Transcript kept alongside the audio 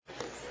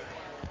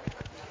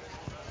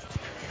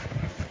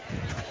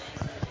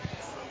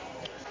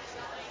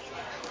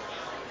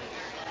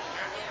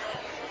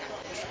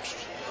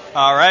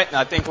All right,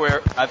 I think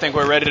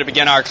we're ready to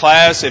begin our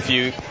class. If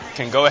you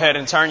can go ahead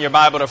and turn your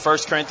Bible to 1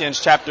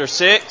 Corinthians chapter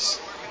 6.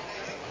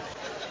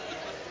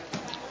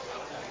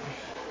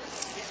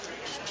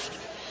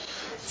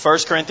 1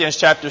 Corinthians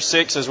chapter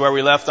 6 is where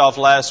we left off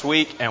last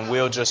week, and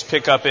we'll just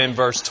pick up in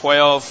verse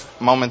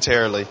 12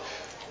 momentarily.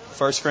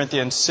 1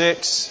 Corinthians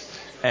 6.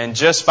 And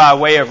just by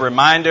way of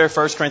reminder,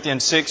 1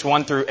 Corinthians 6,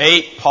 1 through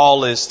 8,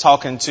 Paul is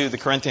talking to the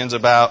Corinthians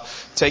about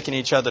taking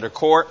each other to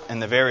court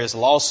and the various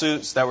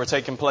lawsuits that were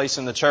taking place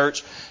in the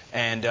church,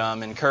 and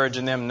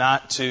encouraging them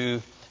not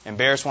to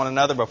embarrass one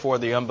another before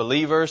the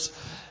unbelievers.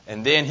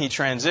 And then he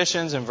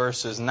transitions in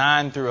verses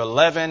 9 through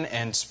 11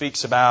 and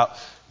speaks about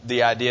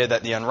the idea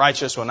that the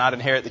unrighteous will not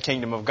inherit the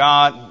kingdom of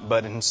God,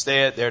 but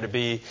instead they're to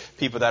be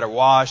people that are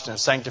washed and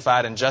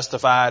sanctified and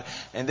justified.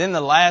 And then the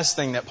last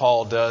thing that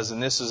Paul does,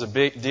 and this is a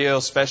big deal,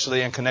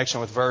 especially in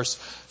connection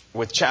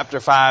with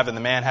chapter 5 and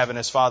the man having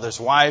his father's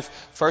wife,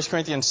 1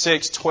 Corinthians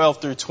 6, 12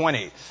 through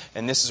 20.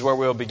 And this is where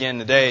we'll begin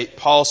today.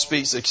 Paul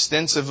speaks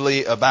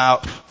extensively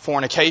about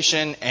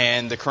fornication,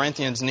 and the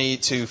Corinthians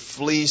need to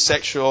flee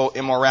sexual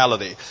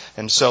immorality.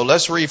 And so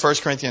let's read 1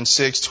 Corinthians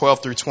 6,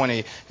 12 through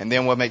 20, and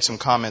then we'll make some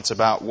comments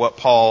about what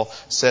Paul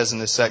says in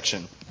this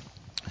section.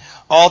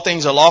 All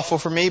things are lawful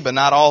for me, but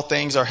not all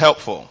things are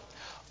helpful.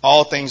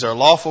 All things are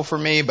lawful for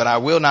me, but I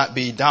will not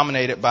be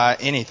dominated by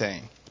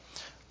anything.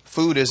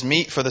 Food is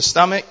meat for the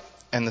stomach,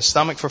 and the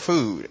stomach for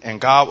food, and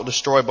God will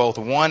destroy both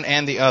one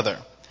and the other.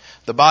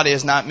 The body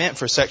is not meant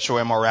for sexual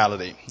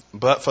immorality,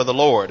 but for the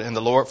Lord, and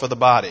the Lord for the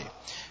body.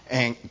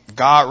 And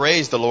God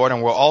raised the Lord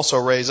and will also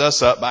raise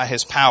us up by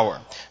his power.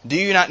 Do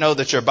you not know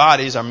that your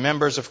bodies are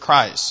members of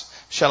Christ?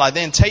 Shall I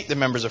then take the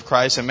members of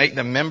Christ and make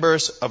them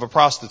members of a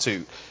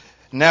prostitute?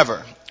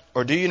 Never.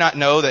 Or do you not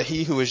know that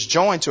he who is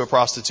joined to a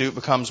prostitute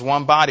becomes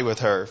one body with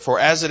her? For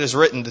as it is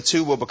written, the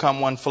two will become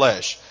one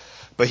flesh.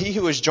 But he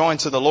who is joined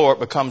to the Lord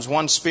becomes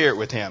one spirit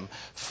with him.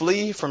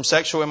 Flee from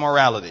sexual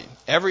immorality.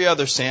 Every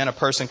other sin a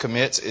person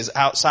commits is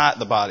outside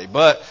the body,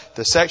 but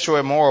the sexual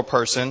immoral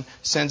person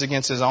sins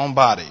against his own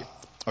body.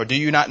 Or do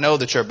you not know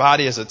that your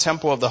body is a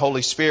temple of the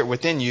Holy Spirit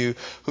within you,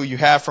 who you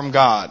have from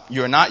God?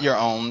 You are not your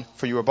own,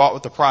 for you were bought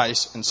with a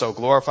price, and so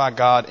glorify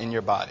God in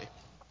your body.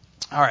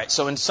 All right,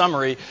 so in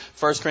summary,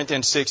 1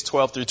 Corinthians 6,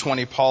 12 through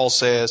 20, Paul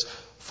says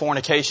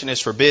fornication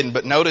is forbidden.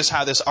 But notice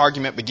how this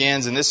argument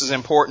begins, and this is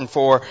important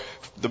for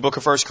the book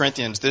of 1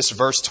 Corinthians. This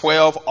verse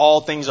 12,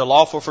 all things are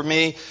lawful for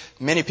me.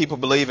 Many people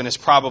believe, and it's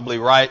probably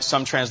right,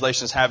 some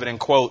translations have it in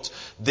quotes,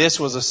 this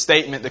was a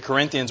statement the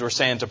Corinthians were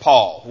saying to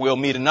Paul. We'll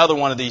meet another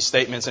one of these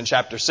statements in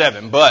chapter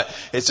 7, but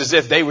it's as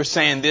if they were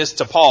saying this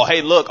to Paul.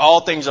 Hey, look,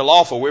 all things are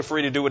lawful. We're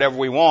free to do whatever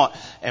we want.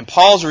 And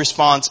Paul's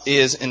response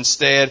is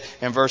instead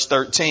in verse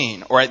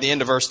 13, or at the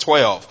end of verse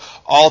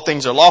 12, all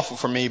things are lawful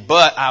for me,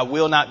 but I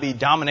will not be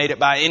dominated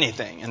by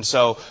anything. And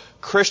so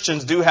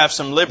Christians do have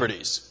some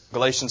liberties.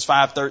 Galatians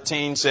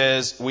 5:13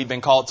 says we've been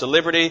called to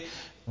liberty,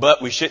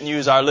 but we shouldn't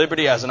use our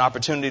liberty as an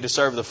opportunity to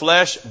serve the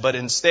flesh, but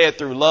instead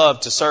through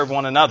love to serve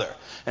one another.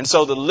 And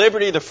so the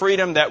liberty, the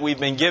freedom that we've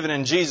been given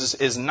in Jesus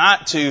is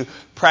not to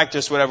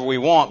practice whatever we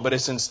want, but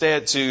it's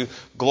instead to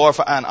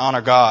glorify and honor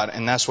God.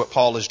 And that's what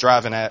Paul is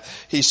driving at.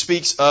 He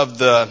speaks of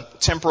the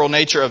temporal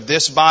nature of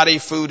this body.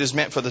 Food is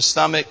meant for the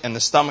stomach and the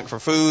stomach for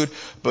food,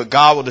 but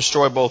God will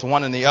destroy both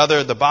one and the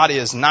other. The body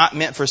is not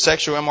meant for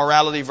sexual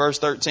immorality, verse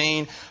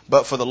 13,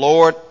 but for the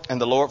Lord, and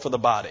the Lord for the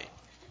body.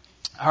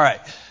 All right.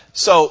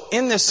 So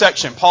in this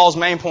section, Paul's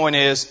main point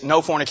is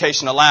no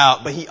fornication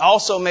allowed, but he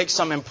also makes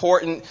some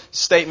important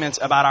statements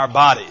about our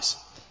bodies.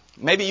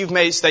 Maybe you've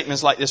made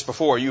statements like this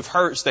before. You've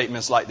heard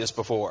statements like this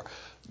before.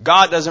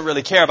 God doesn't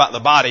really care about the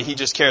body. He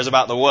just cares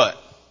about the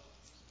what?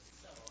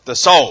 The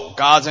soul.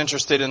 God's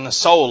interested in the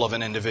soul of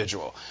an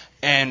individual.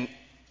 And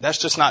that's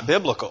just not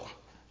biblical.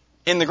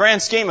 In the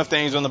grand scheme of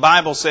things, when the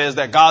Bible says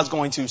that God's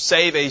going to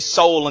save a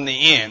soul in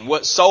the end,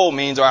 what soul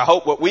means, or I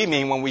hope what we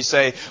mean when we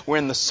say we're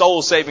in the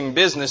soul-saving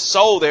business,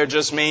 soul there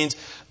just means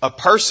a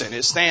person.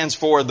 It stands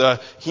for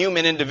the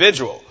human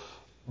individual.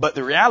 But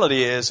the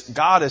reality is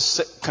God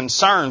is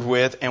concerned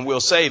with and will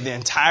save the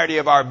entirety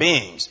of our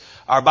beings.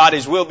 Our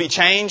bodies will be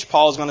changed.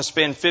 Paul's going to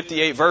spend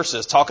 58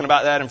 verses talking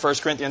about that in 1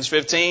 Corinthians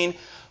 15.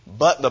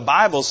 But the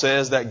Bible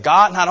says that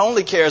God not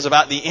only cares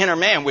about the inner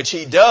man, which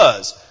he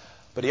does,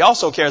 but he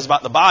also cares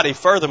about the body,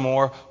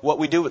 furthermore, what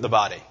we do with the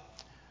body.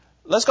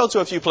 Let's go to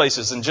a few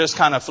places and just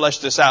kind of flesh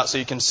this out so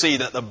you can see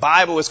that the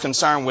Bible is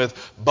concerned with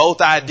both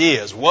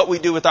ideas, what we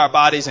do with our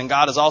bodies, and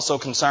God is also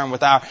concerned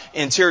with our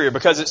interior.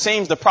 Because it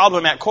seems the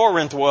problem at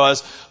Corinth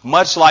was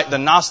much like the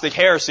Gnostic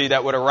heresy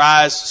that would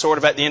arise sort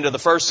of at the end of the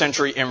first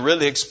century and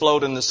really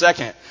explode in the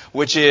second,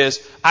 which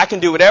is I can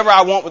do whatever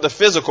I want with the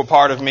physical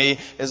part of me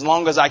as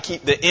long as I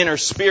keep the inner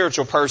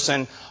spiritual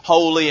person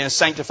holy and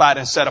sanctified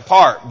and set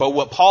apart. But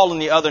what Paul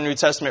and the other New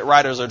Testament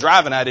writers are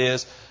driving at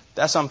is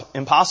that's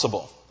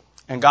impossible.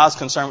 And God's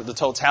concerned with the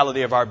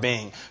totality of our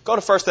being. Go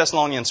to 1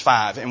 Thessalonians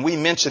 5. And we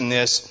mentioned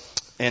this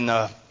in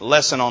a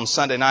lesson on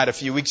Sunday night a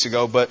few weeks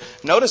ago. But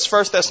notice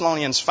 1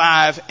 Thessalonians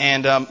 5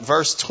 and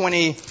verse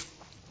 20.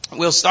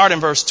 We'll start in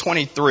verse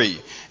 23.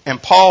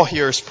 And Paul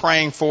here is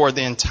praying for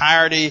the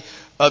entirety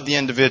of the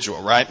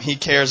individual, right? He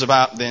cares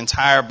about the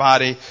entire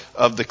body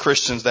of the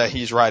Christians that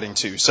he's writing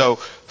to. So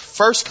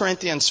 1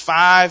 Corinthians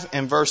 5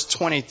 and verse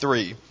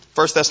 23,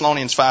 1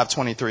 Thessalonians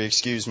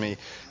 5:23,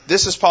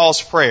 this is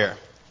Paul's prayer.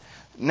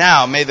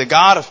 Now may the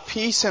God of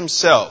peace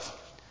himself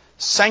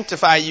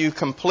sanctify you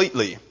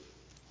completely,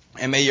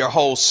 and may your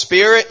whole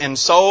spirit and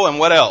soul and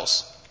what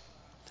else?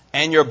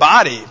 And your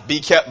body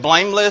be kept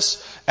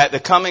blameless at the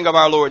coming of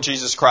our Lord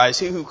Jesus Christ.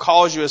 He who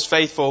calls you is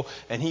faithful,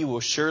 and he will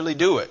surely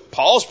do it.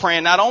 Paul's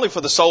praying not only for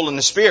the soul and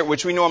the spirit,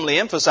 which we normally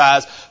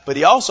emphasize, but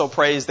he also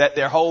prays that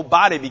their whole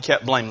body be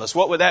kept blameless.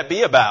 What would that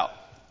be about?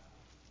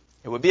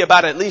 It would be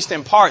about, at least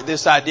in part,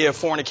 this idea of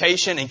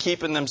fornication and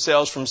keeping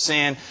themselves from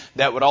sin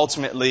that would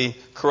ultimately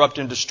corrupt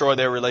and destroy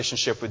their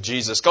relationship with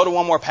Jesus. Go to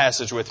one more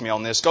passage with me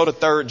on this. Go to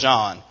 3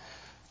 John.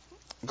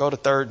 Go to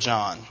 3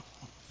 John.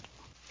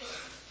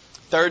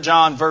 3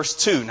 John verse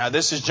 2. Now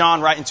this is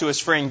John writing to his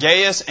friend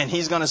Gaius, and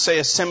he's going to say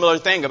a similar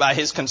thing about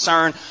his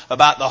concern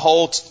about the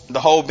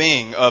whole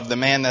being of the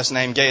man that's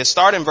named Gaius.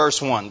 Start in verse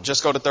 1.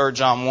 Just go to 3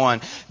 John 1.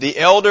 The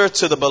elder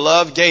to the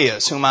beloved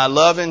Gaius, whom I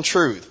love in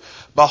truth.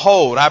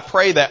 Behold, I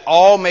pray that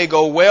all may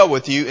go well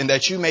with you, and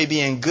that you may be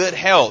in good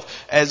health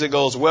as it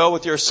goes well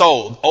with your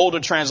soul. Older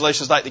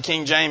translations like the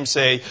King James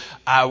say,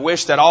 I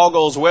wish that all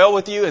goes well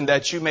with you and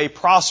that you may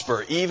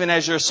prosper, even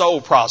as your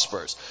soul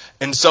prospers.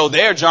 And so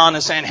there John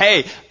is saying,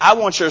 hey, I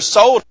want your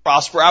soul to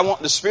prosper. I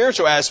want the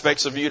spiritual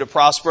aspects of you to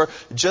prosper,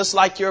 just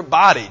like your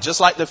body, just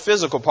like the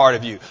physical part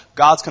of you.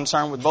 God's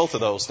concerned with both of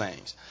those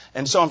things.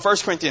 And so in 1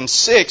 Corinthians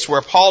 6,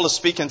 where Paul is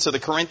speaking to the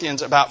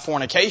Corinthians about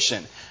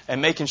fornication and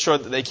making sure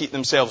that they keep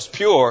themselves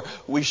pure,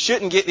 we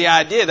shouldn't get the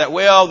idea that,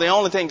 well, the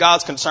only thing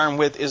God's concerned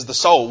with is the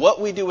soul. What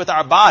we do with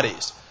our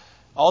bodies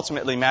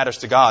ultimately matters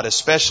to God,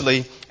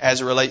 especially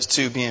as it relates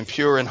to being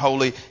pure and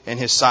holy in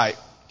His sight.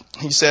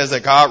 He says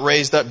that God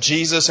raised up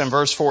Jesus in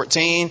verse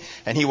 14,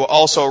 and He will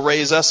also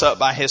raise us up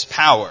by His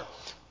power.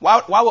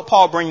 Why would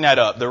Paul bring that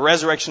up, the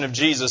resurrection of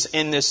Jesus,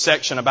 in this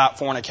section about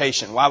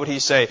fornication? Why would he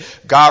say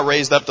God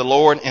raised up the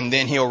Lord and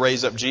then He'll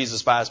raise up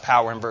Jesus by His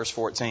power in verse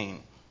 14?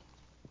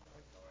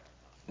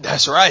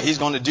 That's right. He's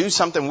going to do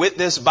something with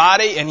this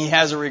body, and He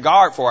has a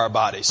regard for our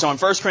body. So in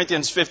 1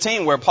 Corinthians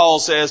 15, where Paul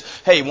says,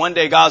 hey, one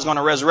day God's going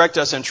to resurrect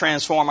us and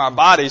transform our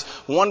bodies,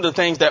 one of the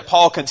things that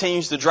Paul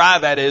continues to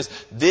drive at is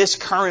this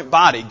current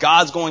body.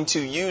 God's going to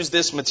use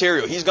this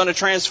material. He's going to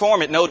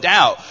transform it, no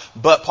doubt.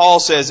 But Paul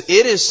says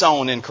it is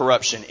sown in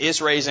corruption.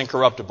 It's raised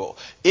incorruptible.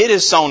 It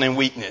is sown in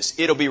weakness.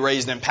 It'll be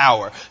raised in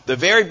power. The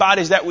very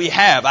bodies that we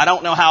have, I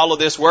don't know how all of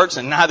this works,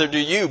 and neither do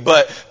you,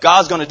 but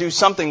God's going to do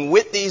something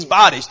with these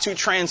bodies to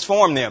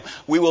transform them.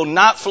 We will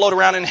not float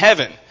around in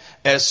heaven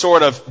as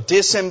sort of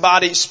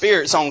disembodied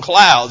spirits on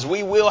clouds.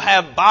 We will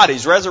have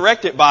bodies,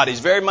 resurrected bodies,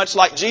 very much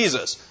like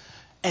Jesus.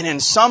 And in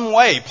some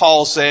way,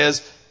 Paul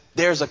says,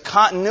 there's a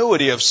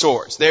continuity of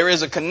sorts. There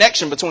is a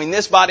connection between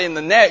this body and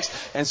the next.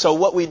 And so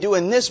what we do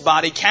in this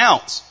body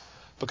counts,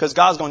 because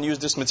God's going to use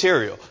this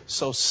material.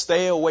 So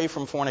stay away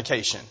from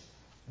fornication.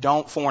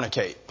 Don't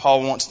fornicate.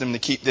 Paul wants them to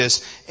keep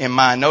this in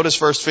mind. Notice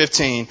verse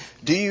 15.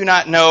 Do you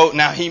not know,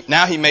 now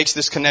he makes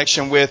this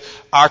connection with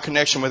our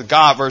connection with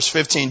God. Verse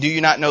 15. Do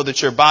you not know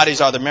that your bodies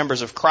are the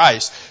members of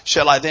Christ?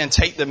 Shall I then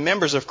take the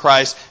members of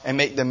Christ and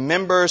make them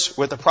members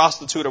with a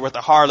prostitute or with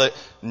a harlot?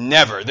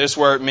 Never. This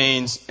word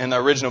means, in the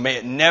original, may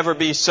it never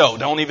be so.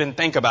 Don't even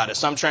think about it.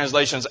 Some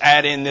translations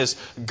add in this,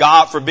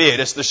 God forbid.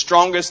 It's the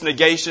strongest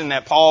negation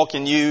that Paul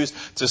can use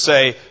to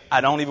say,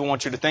 I don't even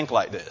want you to think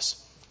like this.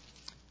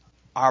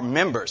 Our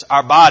members,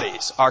 our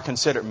bodies are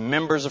considered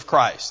members of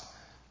Christ.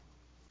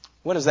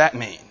 What does that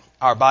mean?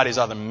 Our bodies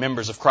are the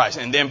members of Christ.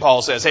 And then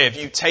Paul says, hey, if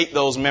you take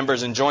those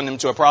members and join them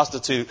to a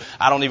prostitute,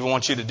 I don't even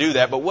want you to do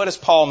that. But what does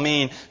Paul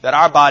mean that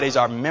our bodies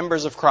are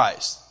members of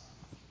Christ?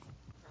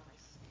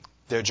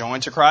 They're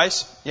joined to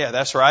Christ? Yeah,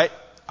 that's right.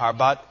 Our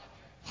body.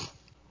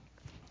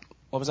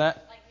 What was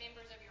that? Like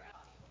members of your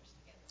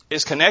body.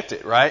 It's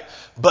connected, right?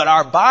 But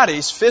our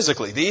bodies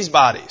physically, these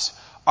bodies,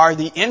 are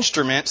the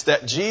instruments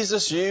that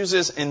Jesus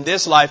uses in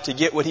this life to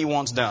get what He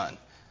wants done.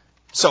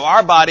 So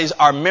our bodies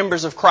are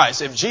members of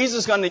Christ. If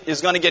Jesus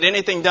is going to get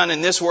anything done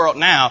in this world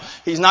now,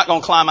 He's not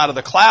going to climb out of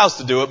the clouds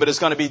to do it, but it's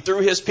going to be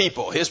through His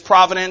people. His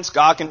providence,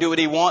 God can do what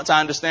He wants, I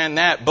understand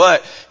that,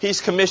 but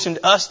He's commissioned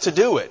us to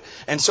do it.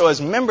 And so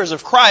as members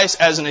of Christ,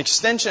 as an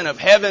extension of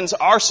heaven's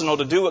arsenal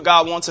to do what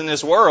God wants in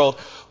this world,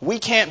 we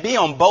can't be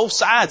on both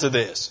sides of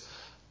this.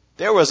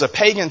 There was a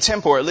pagan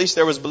temple, or at least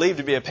there was believed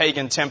to be a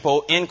pagan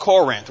temple in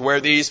Corinth, where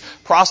these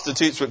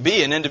prostitutes would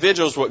be, and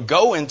individuals would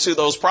go into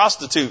those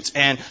prostitutes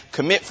and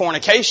commit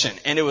fornication.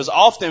 And it was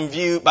often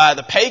viewed by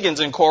the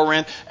pagans in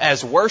Corinth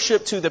as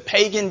worship to the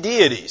pagan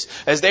deities,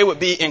 as they would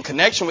be in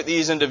connection with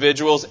these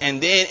individuals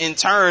and then in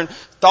turn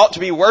thought to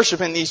be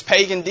worshiping these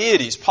pagan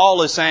deities.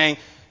 Paul is saying,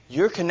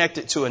 you're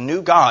connected to a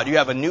new God. You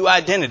have a new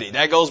identity.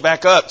 That goes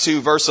back up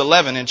to verse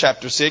 11 in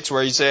chapter 6,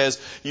 where he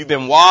says, you've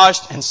been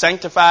washed and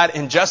sanctified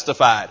and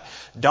justified.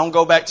 Don't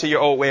go back to your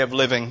old way of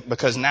living,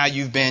 because now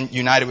you've been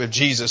united with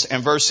Jesus.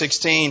 And verse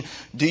 16,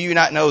 do you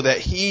not know that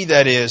He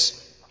that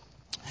is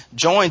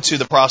joined to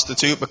the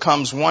prostitute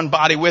becomes one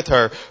body with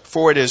her,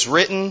 for it is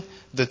written,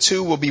 the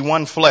two will be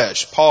one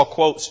flesh. Paul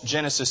quotes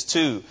Genesis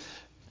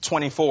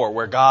 2:24,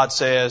 where God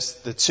says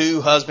the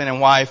two, husband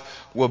and wife,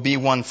 will be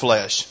one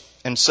flesh.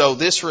 And so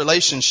this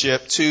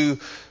relationship to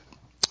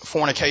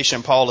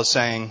fornication, Paul is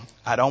saying,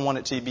 I don't want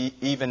it to be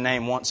even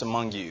named once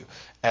among you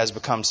as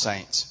becomes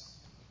saints.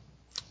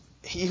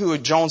 He who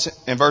joins,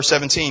 in verse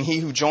 17, he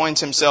who joins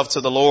himself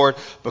to the Lord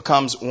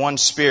becomes one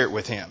spirit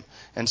with him.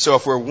 And so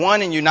if we're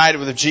one and united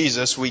with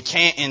Jesus, we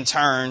can't in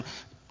turn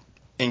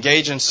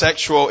engage in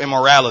sexual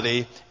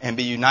immorality and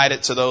be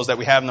united to those that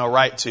we have no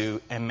right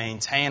to and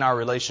maintain our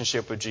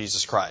relationship with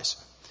Jesus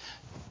Christ.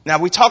 Now,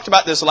 we talked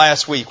about this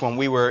last week when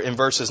we were in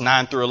verses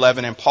 9 through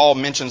 11, and Paul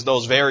mentions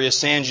those various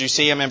sins. You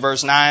see them in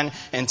verse 9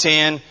 and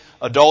 10,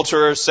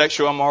 adulterers,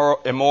 sexual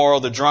immoral,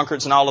 the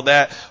drunkards and all of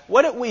that.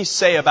 What did we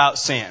say about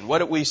sin? What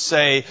did we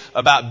say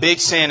about big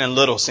sin and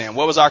little sin?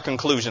 What was our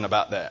conclusion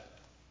about that?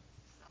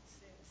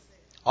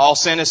 All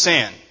sin is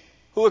sin.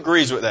 Who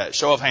agrees with that?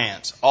 Show of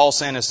hands. All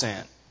sin is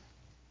sin.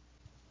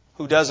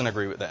 Who doesn't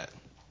agree with that?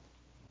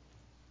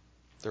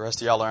 The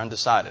rest of y'all are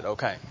undecided.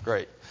 Okay,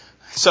 great.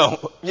 So,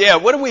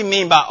 what do we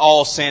mean by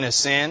all sin is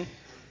sin?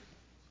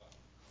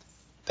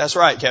 That's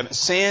right, Kevin.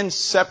 Sin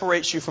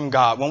separates you from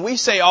God. When we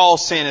say all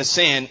sin is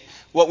sin,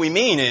 what we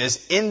mean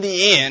is, in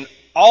the end,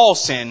 all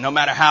sin, no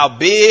matter how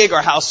big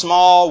or how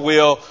small,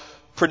 will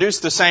produce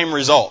the same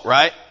result,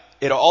 right?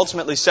 It'll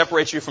ultimately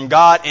separate you from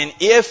God. And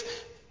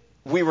if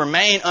we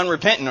remain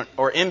unrepentant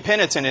or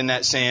impenitent in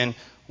that sin,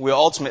 we'll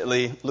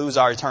ultimately lose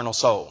our eternal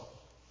soul.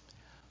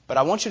 But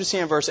I want you to see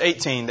in verse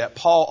 18 that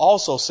Paul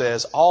also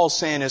says all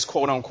sin is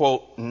quote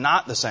unquote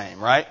not the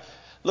same, right?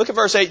 Look at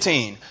verse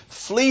 18.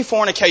 Flee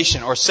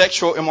fornication or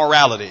sexual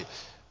immorality.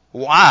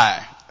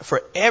 Why?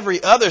 For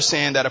every other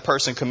sin that a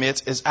person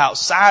commits is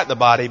outside the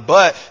body,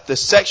 but the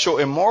sexual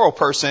immoral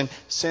person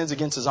sins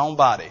against his own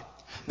body.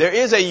 There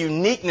is a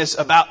uniqueness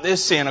about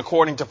this sin,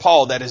 according to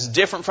Paul, that is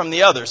different from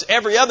the others.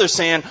 Every other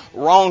sin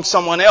wrongs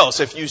someone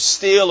else. If you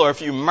steal or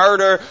if you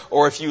murder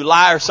or if you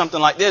lie or something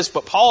like this.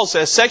 But Paul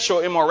says sexual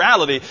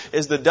immorality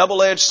is the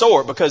double-edged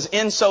sword, because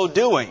in so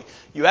doing,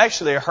 you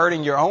actually are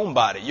hurting your own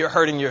body. You're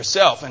hurting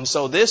yourself. And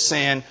so this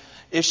sin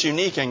is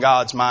unique in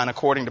God's mind,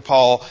 according to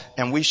Paul,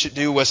 and we should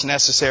do what's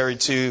necessary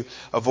to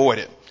avoid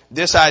it.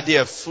 This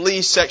idea of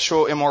flee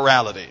sexual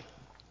immorality.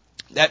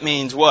 That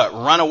means what?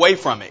 Run away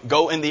from it.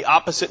 Go in the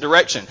opposite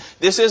direction.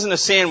 This isn't a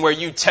sin where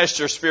you test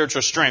your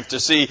spiritual strength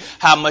to see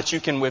how much you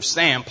can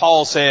withstand.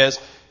 Paul says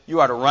you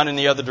are to run in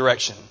the other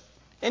direction.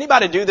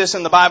 Anybody do this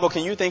in the Bible?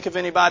 Can you think of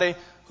anybody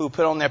who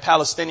put on their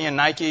Palestinian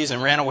Nikes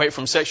and ran away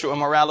from sexual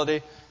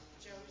immorality?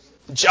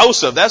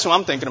 Joseph, that's what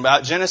I'm thinking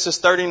about. Genesis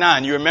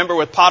 39. You remember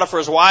with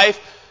Potiphar's wife?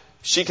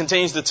 She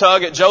continues to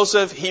tug at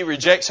Joseph. He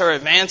rejects her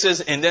advances.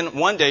 And then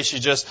one day she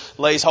just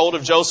lays hold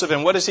of Joseph.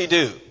 And what does he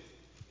do?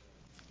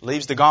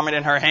 Leaves the garment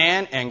in her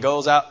hand and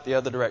goes out the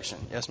other direction.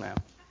 Yes, ma'am.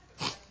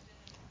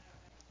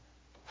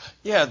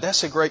 Yeah,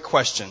 that's a great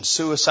question.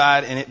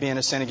 Suicide and it being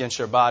a sin against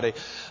your body.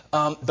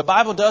 The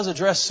Bible does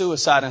address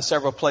suicide in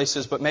several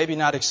places, but maybe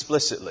not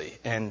explicitly.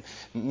 And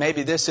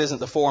maybe this isn't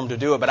the forum to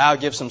do it, but I'll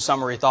give some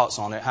summary thoughts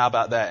on it. How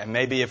about that? And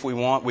maybe if we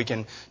want, we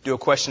can do a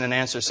question and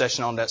answer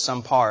session on that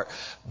some part.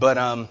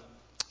 But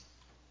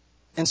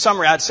in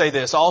summary, I'd say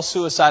this. All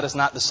suicide is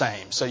not the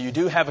same. So you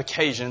do have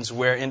occasions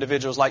where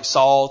individuals like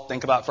Saul,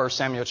 think about 1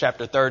 Samuel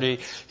chapter 30,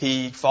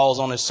 he falls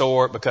on his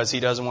sword because he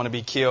doesn't want to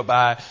be killed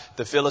by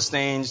the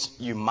Philistines.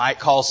 You might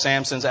call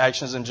Samson's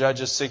actions in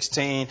Judges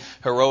 16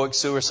 heroic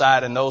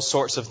suicide and those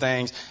sorts of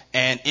things.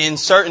 And in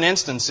certain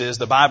instances,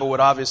 the Bible would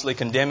obviously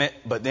condemn it.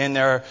 But then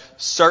there are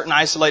certain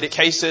isolated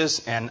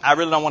cases, and I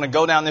really don't want to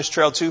go down this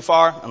trail too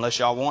far unless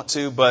y'all want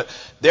to. But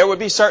there would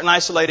be certain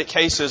isolated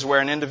cases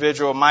where an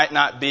individual might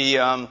not be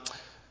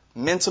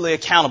mentally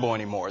accountable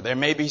anymore. There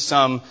may be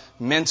some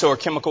mental or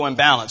chemical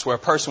imbalance where a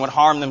person would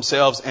harm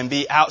themselves and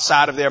be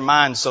outside of their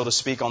mind, so to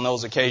speak, on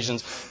those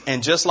occasions.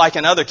 And just like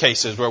in other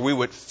cases where we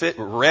would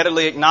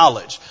readily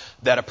acknowledge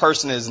that a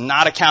person is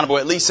not accountable,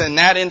 at least in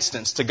that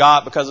instance, to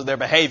God because of their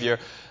behavior,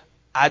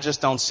 I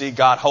just don't see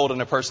God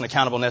holding a person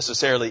accountable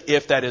necessarily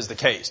if that is the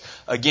case.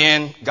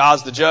 Again,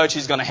 God's the judge.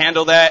 He's going to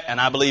handle that,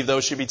 and I believe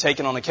those should be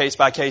taken on a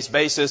case-by-case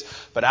basis.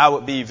 But I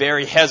would be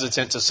very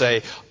hesitant to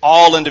say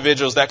all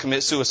individuals that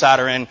commit suicide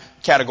are in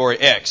category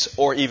X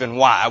or even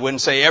Y. I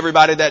wouldn't say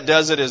everybody that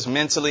does it is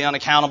mentally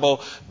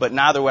unaccountable, but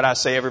neither would I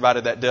say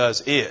everybody that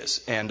does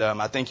is. And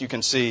I think you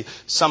can see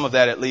some of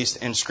that at least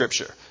in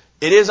Scripture.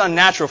 It is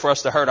unnatural for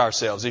us to hurt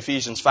ourselves.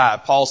 Ephesians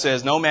 5. Paul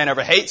says no man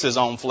ever hates his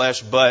own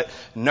flesh, but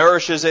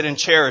nourishes it and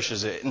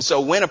cherishes it. And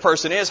so when a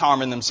person is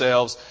harming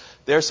themselves,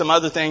 there's some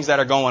other things that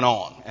are going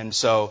on. And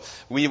so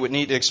we would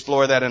need to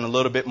explore that in a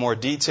little bit more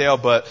detail.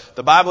 But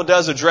the Bible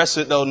does address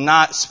it, though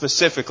not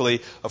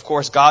specifically. Of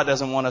course, God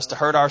doesn't want us to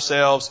hurt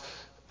ourselves.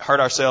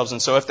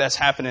 And so if that's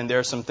happening, there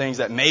are some things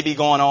that may be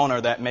going on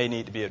or that may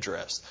need to be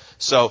addressed.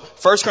 So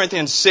 1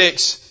 Corinthians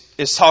 6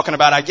 is talking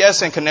about, I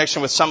guess, in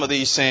connection with some of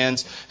these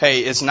sins,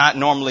 hey, it's not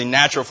normally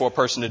natural for a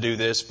person to do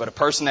this, but a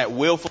person that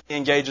willfully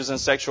engages in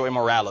sexual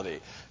immorality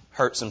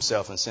hurts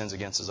himself and sins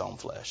against his own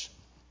flesh.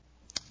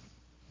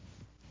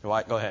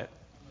 Dwight, go ahead.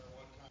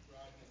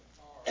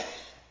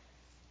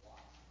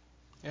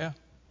 Yeah.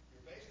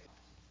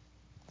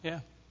 Yeah.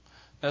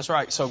 That's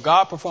right. So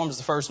God performs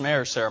the first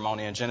marriage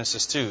ceremony in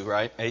Genesis 2,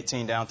 right?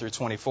 18 down through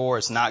 24.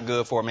 It's not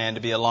good for a man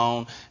to be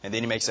alone. And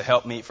then he makes a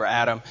helpmeet for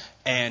Adam.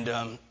 And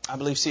I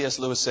believe C.S.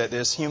 Lewis said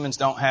this: humans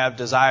don't have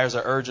desires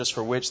or urges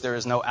for which there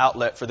is no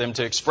outlet for them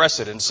to express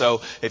it. And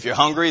so if you're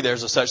hungry,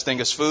 there's a such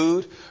thing as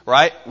food,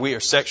 right? We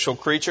are sexual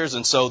creatures,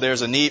 and so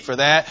there's a need for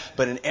that.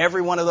 But in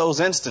every one of those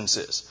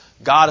instances,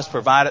 God has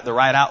provided the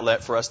right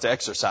outlet for us to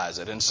exercise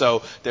it. And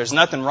so there's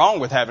nothing wrong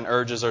with having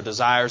urges or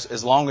desires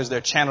as long as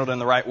they're channeled in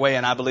the right way.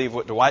 And I believe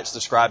what Dwight's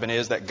describing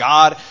is that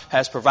God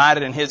has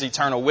provided in His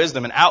eternal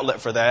wisdom an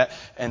outlet for that,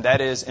 and that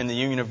is in the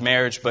union of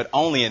marriage, but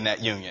only in that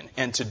union.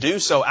 And to do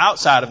so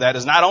outside of that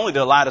is not only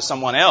to lie to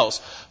someone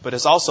else, but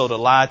it's also to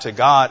lie to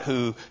God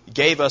who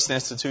gave us the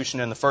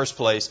institution in the first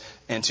place,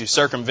 and to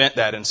circumvent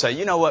that and say,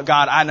 you know what,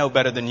 God, I know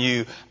better than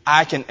you.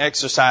 I can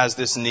exercise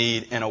this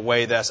need in a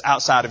way that's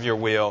outside of your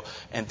will,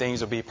 and things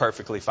will be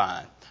perfectly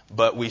fine.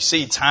 But we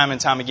see time and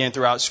time again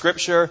throughout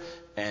Scripture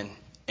and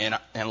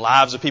in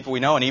lives of people we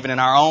know, and even in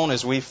our own,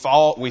 as we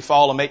fall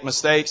and make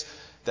mistakes,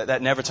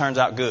 that never turns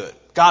out good.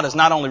 God is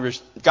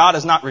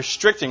not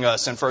restricting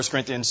us in 1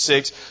 Corinthians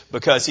 6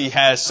 because He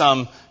has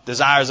some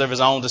desires of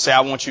His own to say,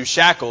 I want you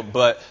shackled,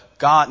 but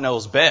God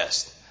knows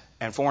best.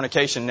 And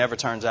fornication never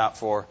turns out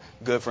for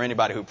good for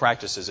anybody who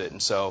practices it.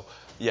 And so,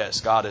 yes,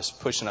 God is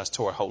pushing us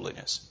toward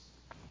holiness.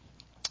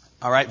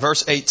 All right,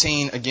 verse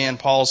 18, again,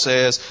 Paul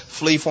says,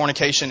 flee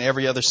fornication.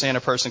 Every other sin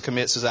a person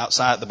commits is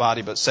outside the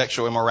body, but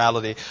sexual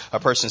immorality, a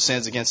person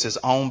sins against his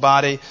own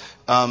body.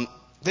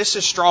 This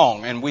is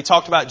strong, and we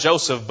talked about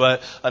Joseph,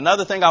 but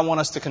another thing I want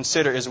us to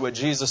consider is what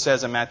Jesus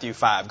says in Matthew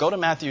 5. Go to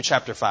Matthew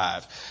chapter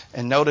 5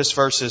 and notice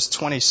verses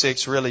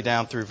 26 really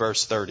down through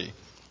verse 30.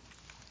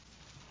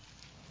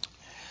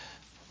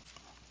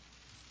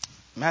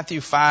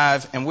 Matthew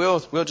 5, and we'll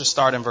just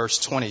start in verse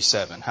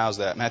 27. How's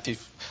that? Matthew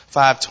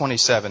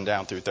 5:27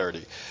 down through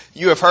 30.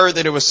 You have heard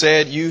that it was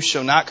said, you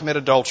shall not commit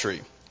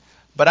adultery.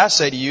 But I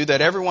say to you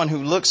that everyone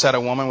who looks at a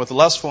woman with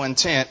lustful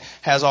intent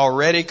has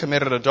already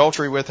committed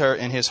adultery with her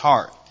in his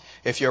heart.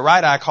 If your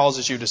right eye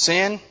causes you to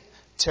sin,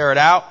 tear it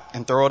out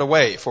and throw it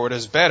away. For it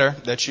is better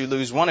that you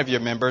lose one of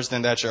your members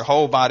than that your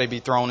whole body be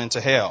thrown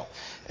into hell.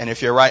 And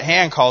if your right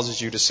hand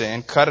causes you to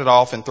sin, cut it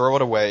off and throw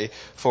it away.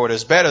 For it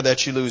is better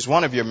that you lose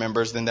one of your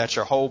members than that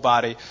your whole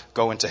body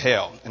go into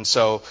hell. And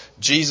so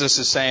Jesus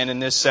is saying in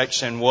this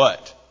section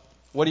what?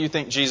 What do you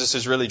think Jesus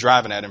is really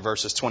driving at in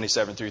verses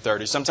 27 through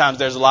 30? Sometimes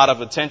there's a lot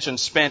of attention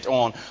spent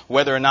on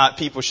whether or not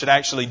people should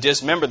actually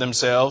dismember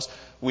themselves.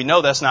 We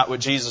know that's not what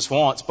Jesus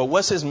wants, but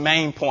what's His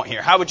main point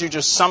here? How would you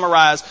just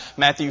summarize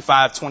Matthew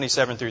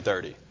 5:27 through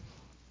 30?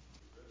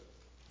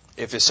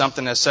 If it's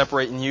something that's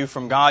separating you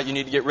from God, you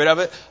need to get rid of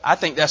it. I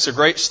think that's a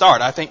great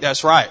start. I think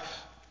that's right.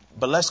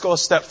 But let's go a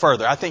step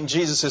further. I think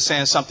Jesus is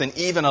saying something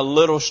even a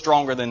little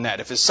stronger than that.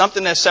 If it's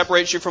something that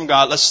separates you from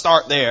God, let's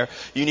start there.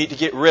 You need to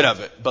get rid of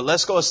it. But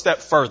let's go a step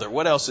further.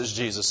 What else is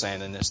Jesus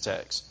saying in this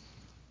text?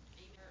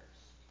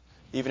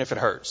 Even if it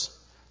hurts.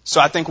 So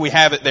I think we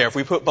have it there. If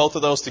we put both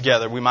of those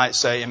together, we might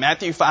say in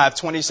Matthew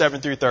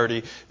 5:27 through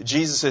 30,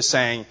 Jesus is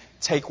saying,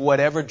 take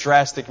whatever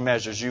drastic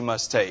measures you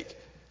must take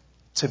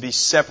to be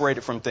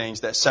separated from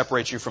things that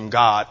separate you from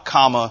God,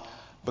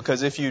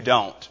 because if you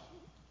don't,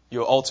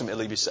 you'll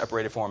ultimately be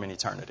separated from Him in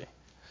eternity.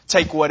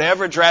 Take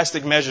whatever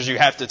drastic measures you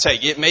have to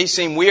take. It may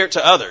seem weird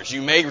to others.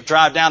 You may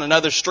drive down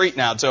another street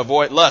now to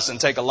avoid lust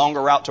and take a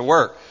longer route to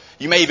work.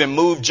 You may even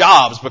move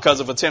jobs because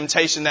of a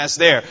temptation that's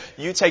there.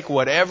 You take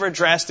whatever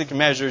drastic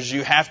measures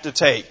you have to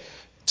take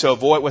to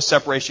avoid what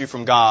separates you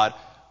from God,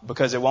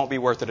 because it won't be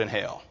worth it in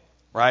hell.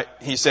 Right?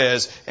 He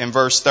says in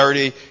verse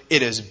 30,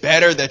 it is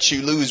better that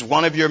you lose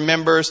one of your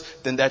members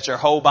than that your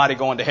whole body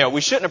go into hell.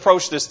 We shouldn't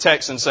approach this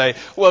text and say,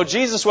 well,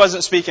 Jesus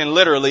wasn't speaking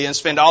literally, and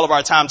spend all of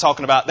our time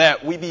talking about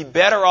that. We'd be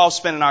better off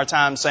spending our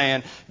time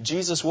saying,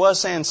 Jesus was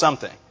saying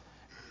something,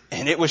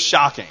 and it was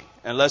shocking.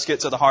 And let's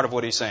get to the heart of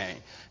what He's saying.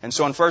 And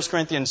so in 1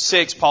 Corinthians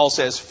 6, Paul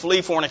says,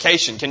 flee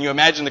fornication. Can you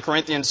imagine the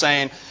Corinthians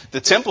saying,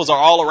 the temples are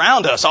all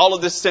around us. All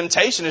of this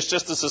temptation is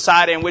just the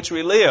society in which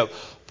we live.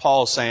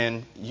 Paul's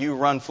saying, you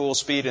run full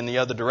speed in the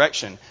other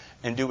direction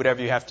and do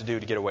whatever you have to do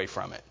to get away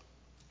from it.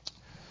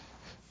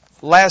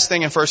 Last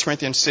thing in 1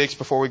 Corinthians 6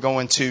 before we go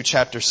into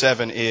chapter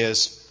 7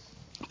 is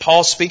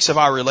Paul speaks of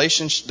our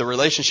the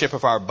relationship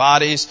of our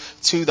bodies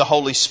to the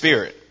Holy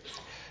Spirit.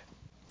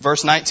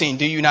 Verse 19,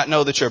 do you not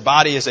know that your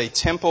body is a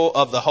temple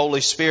of the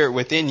Holy Spirit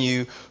within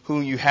you,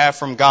 whom you have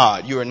from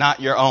God? You are not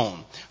your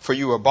own, for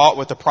you were bought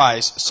with a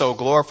price. So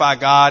glorify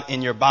God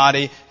in your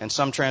body. And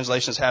some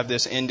translations have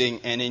this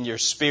ending, and in your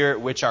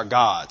spirit, which are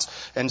God's.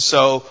 And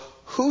so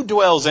who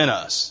dwells in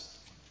us?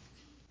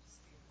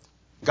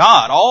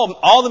 God.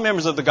 All the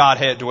members of the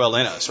Godhead dwell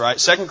in us, right?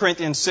 2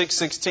 Corinthians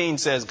 6:16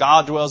 says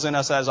God dwells in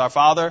us as our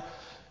Father.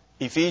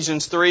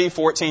 Ephesians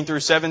 3:14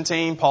 through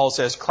 17, Paul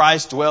says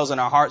Christ dwells in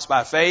our hearts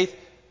by faith.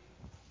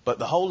 But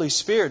the Holy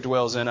Spirit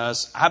dwells in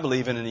us, I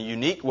believe, in a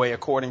unique way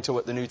according to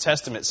what the New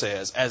Testament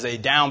says. As a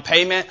down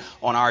payment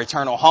on our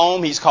eternal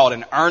home, He's called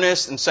an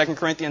earnest in 2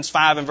 Corinthians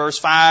 5 and verse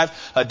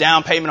 5, a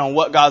down payment on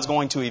what God's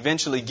going to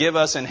eventually give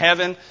us in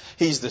heaven.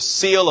 He's the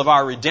seal of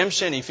our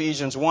redemption,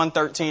 Ephesians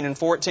 1:13 and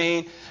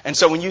 14. And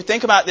so when you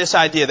think about this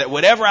idea that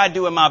whatever I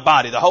do in my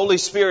body, the Holy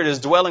Spirit is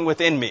dwelling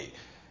within me,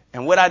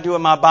 and what I do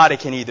in my body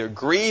can either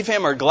grieve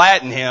Him or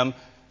gladden Him,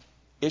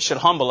 it should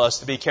humble us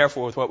to be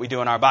careful with what we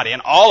do in our body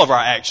and all of our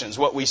actions,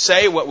 what we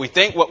say, what we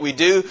think, what we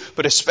do,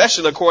 but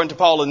especially according to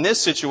Paul in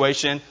this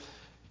situation,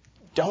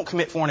 don't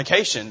commit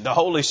fornication. The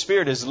Holy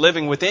Spirit is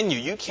living within you.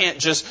 You can't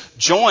just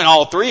join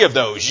all three of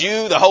those.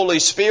 You, the Holy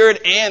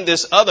Spirit, and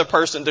this other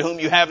person to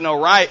whom you have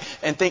no right,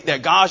 and think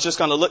that God's just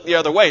going to look the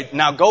other way.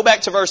 Now go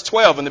back to verse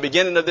 12 in the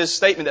beginning of this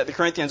statement that the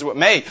Corinthians would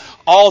make.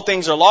 All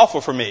things are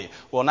lawful for me.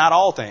 Well, not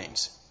all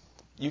things.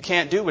 You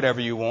can't do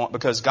whatever you want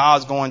because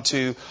God's going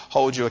to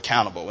hold you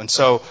accountable. And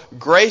so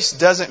grace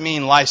doesn't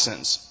mean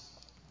license.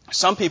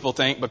 Some people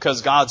think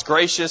because God's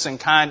gracious and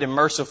kind and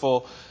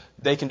merciful,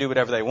 they can do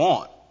whatever they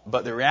want.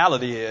 But the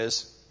reality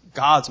is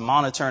God's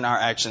monitoring our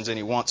actions and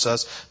He wants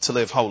us to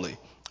live holy.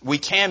 We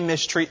can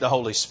mistreat the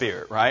Holy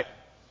Spirit, right?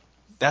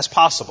 That's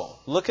possible.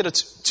 Look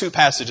at two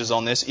passages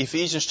on this.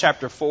 Ephesians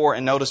chapter 4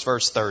 and notice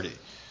verse 30.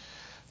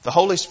 The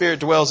Holy Spirit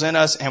dwells in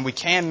us and we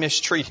can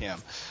mistreat Him.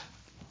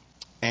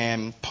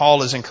 And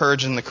Paul is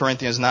encouraging the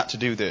Corinthians not to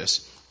do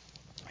this.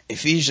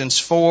 Ephesians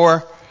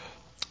 4,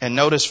 and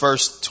notice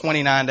verse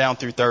 29 down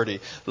through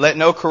 30. Let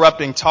no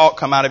corrupting talk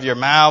come out of your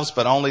mouths,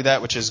 but only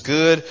that which is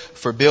good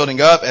for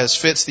building up as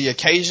fits the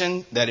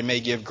occasion, that it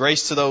may give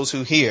grace to those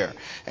who hear.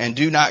 And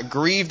do not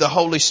grieve the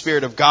Holy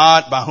Spirit of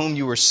God, by whom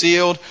you were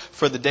sealed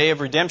for the day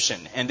of redemption.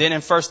 And then in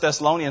 1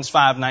 Thessalonians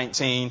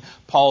 5:19,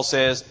 Paul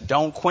says,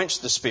 don't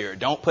quench the Spirit.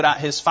 Don't put out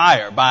His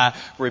fire by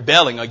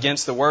rebelling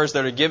against the words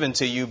that are given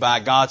to you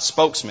by God's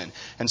spokesman.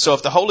 And so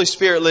if the Holy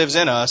Spirit lives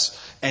in us,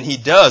 and He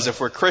does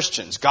if we're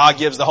Christians, God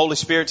gives the Holy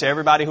Spirit to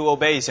everybody who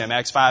obeys Him,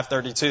 Acts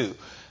 5:32.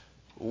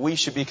 We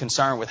should be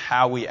concerned with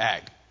how we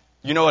act.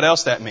 You know what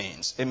else that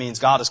means? It means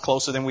God is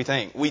closer than we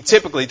think. We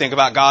typically think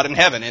about God in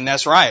heaven, and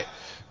that's right.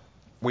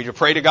 We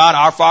pray to God,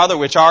 our Father,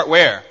 which art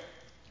where?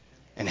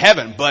 In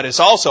heaven. But it's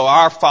also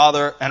our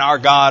Father and our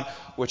God,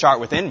 which art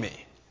within me.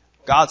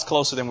 God's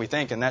closer than we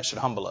think, and that should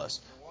humble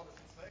us.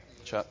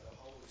 Chuck?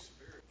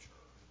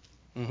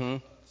 Mm-hmm.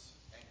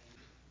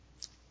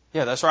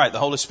 Yeah, that's right. The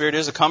Holy Spirit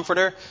is a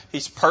comforter.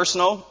 He's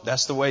personal.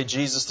 That's the way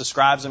Jesus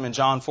describes Him in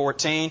John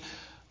 14.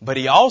 But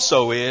He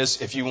also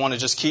is, if you want to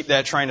just keep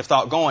that train of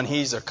thought going,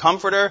 He's a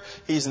comforter,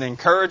 He's an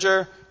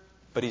encourager,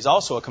 but He's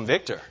also a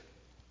convictor.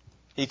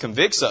 He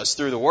convicts us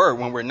through the Word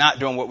when we're not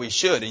doing what we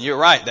should. And you're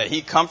right, that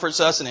He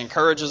comforts us and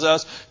encourages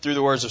us through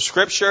the words of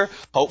Scripture,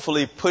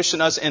 hopefully pushing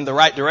us in the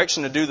right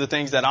direction to do the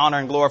things that honor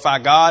and glorify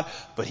God.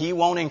 But He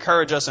won't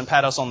encourage us and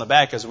pat us on the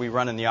back as we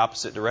run in the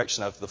opposite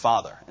direction of the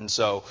Father. And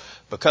so,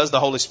 because the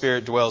Holy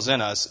Spirit dwells in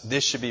us,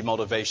 this should be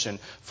motivation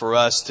for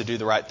us to do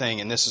the right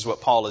thing. And this is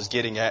what Paul is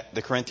getting at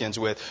the Corinthians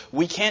with.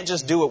 We can't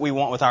just do what we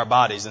want with our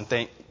bodies and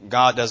think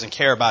God doesn't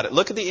care about it.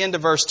 Look at the end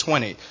of verse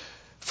 20.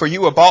 For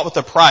you were bought with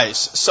a price.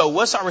 So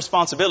what's our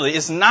responsibility?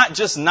 It's not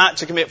just not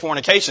to commit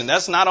fornication.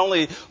 That's not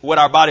only what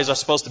our bodies are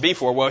supposed to be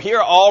for. Well, here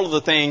are all of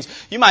the things.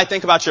 You might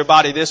think about your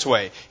body this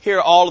way. Here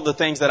are all of the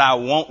things that I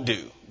won't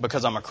do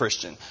because I'm a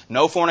Christian.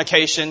 No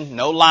fornication,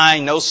 no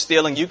lying, no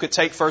stealing. You could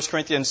take 1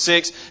 Corinthians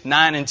 6,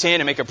 9, and 10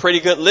 and make a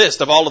pretty good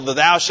list of all of the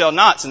thou shalt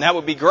nots, and that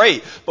would be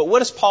great. But what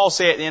does Paul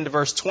say at the end of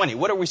verse 20?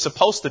 What are we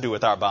supposed to do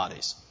with our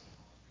bodies?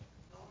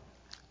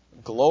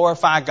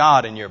 Glorify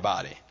God in your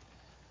body.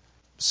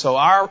 So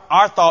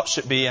our thought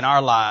should be in our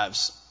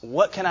lives,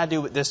 what can I do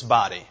with this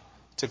body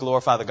to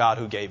glorify the God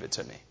who gave it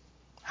to me?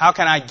 How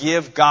can I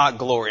give God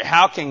glory?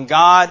 How can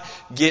God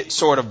get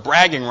sort of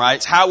bragging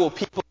rights? How will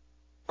people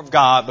serve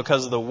God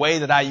because of the way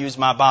that I use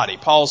my body?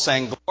 Paul's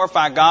saying,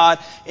 glorify God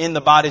in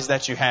the bodies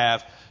that you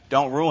have.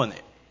 Don't ruin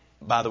it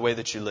by the way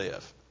that you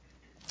live.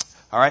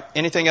 All right.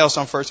 Anything else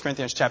on 1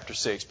 Corinthians chapter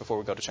 6 before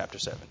we go to chapter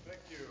 7?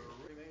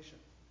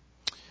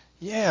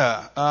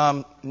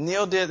 Yeah,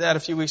 Neil did that a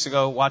few weeks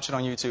ago. Watch it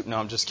on YouTube. No,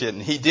 I'm just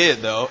kidding. He did,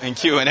 though, in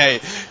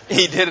Q&A.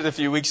 He did it a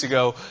few weeks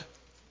ago.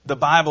 The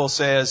Bible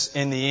says,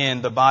 in the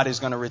end, the body's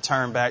going to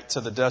return back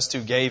to the dust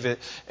who gave it.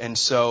 And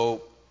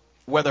so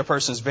whether a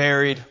person's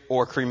buried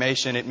or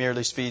cremation, it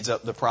merely speeds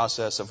up the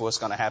process of what's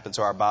going to happen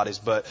to our bodies.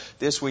 But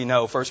this we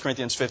know, 1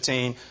 Corinthians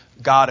 15,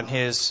 God in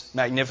His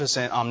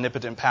magnificent,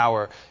 omnipotent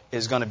power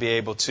is going to be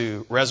able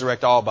to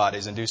resurrect all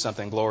bodies and do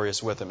something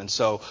glorious with them. And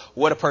so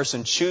what a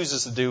person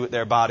chooses to do with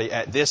their body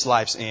at this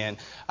life's end,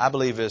 I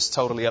believe is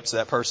totally up to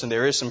that person.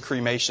 There is some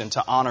cremation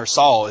to honor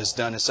Saul is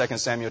done in 2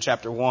 Samuel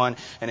chapter 1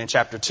 and in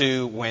chapter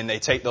 2 when they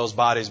take those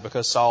bodies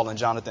because Saul and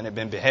Jonathan have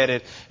been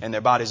beheaded and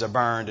their bodies are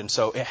burned. And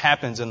so it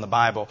happens in the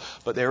Bible.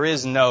 But there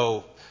is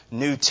no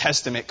New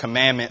Testament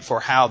commandment for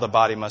how the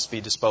body must be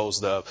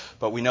disposed of.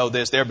 But we know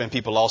this, there have been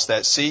people lost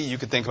at sea. You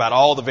could think about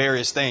all the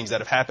various things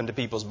that have happened to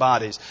people's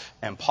bodies.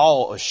 And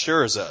Paul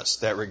assures us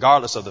that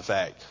regardless of the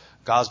fact,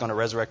 God's going to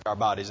resurrect our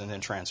bodies and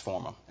then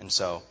transform them. And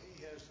so,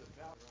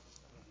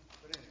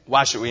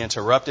 Why should we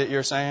interrupt it,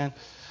 you're saying?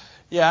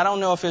 Yeah, I don't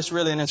know if it's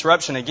really an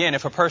interruption. Again,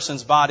 if a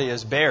person's body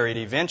is buried,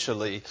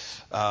 eventually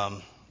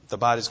the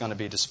body's going to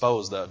be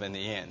disposed of in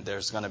the end.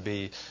 It's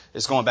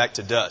going back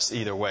to dust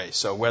either way.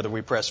 So whether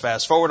we press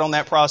fast forward on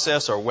that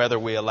process or whether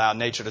we allow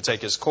nature to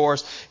take its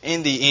course,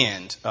 in the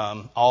end,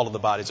 all of the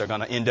bodies are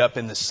going to end up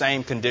in the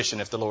same condition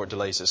if the Lord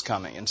delays His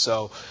coming. And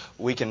so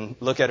we can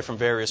look at it from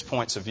various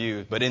points of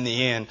view. But in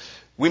the end,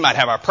 we might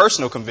have our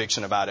personal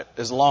conviction about it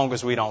as long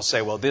as we don't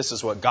say, well, this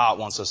is what God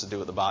wants us to do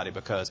with the body,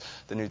 because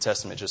the New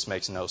Testament just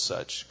makes no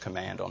such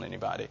command on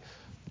anybody.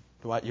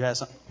 Dwight, you had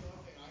something?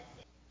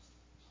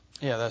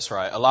 Yeah, that's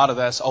right. A lot of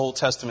that's Old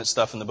Testament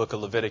stuff in the book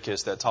of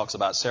Leviticus that talks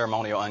about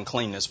ceremonial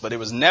uncleanness, but it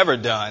was never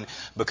done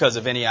because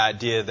of any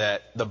idea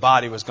that the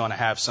body was going to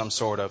have some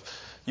sort of,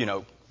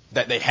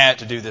 that they had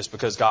to do this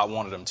because God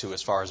wanted them to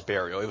as far as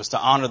burial. It was to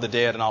honor the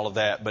dead and all of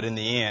that, but in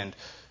the end,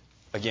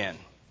 again,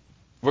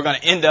 we're going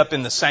to end up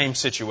in the same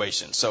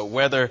situation. So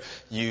whether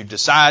you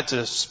decide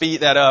to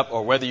speed that up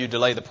or whether you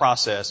delay the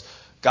process,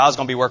 God's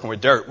going to be working with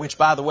dirt, which,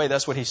 by the way,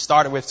 that's what He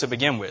started with to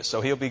begin with.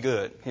 So He'll be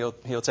good.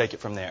 He'll take it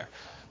from there.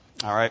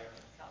 All right.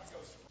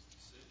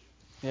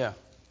 Yeah.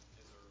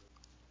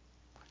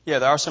 Yeah,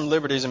 there are some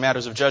liberties in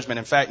matters of judgment.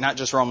 In fact, not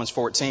just Romans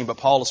 14, but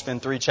Paul will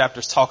spend 3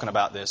 chapters talking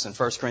about this in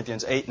 1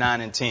 Corinthians 8,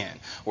 9, and 10,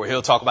 where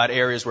he'll talk about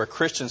areas where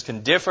Christians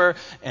can differ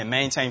and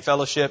maintain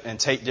fellowship and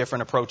take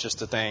different approaches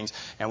to things,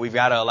 and we've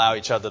got to allow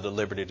each other the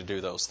liberty to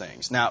do those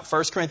things. Now,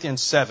 1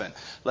 Corinthians 7,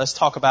 let's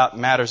talk about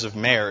matters of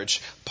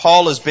marriage.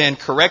 Paul has been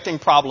correcting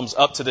problems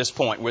up to this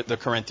point with the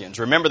Corinthians.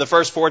 Remember the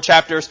first 4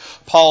 chapters,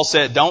 Paul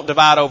said, don't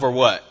divide over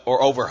what?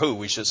 Or over who,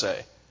 we should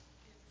say.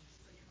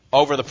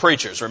 Over the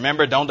preachers.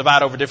 Remember, don't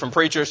divide over different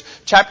preachers.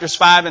 Chapters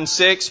 5 and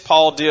 6,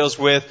 Paul deals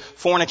with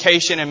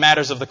fornication and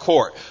matters of the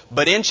court.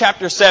 But in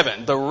chapter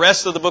 7, the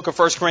rest of the book of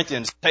 1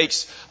 Corinthians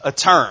takes a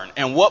turn.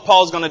 And what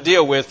Paul's going to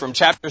deal with from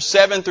chapter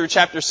 7 through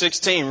chapter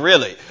 16,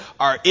 really,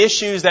 are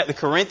issues that the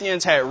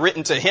Corinthians had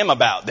written to him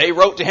about. They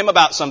wrote to him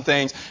about some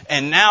things.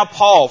 And now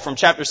Paul, from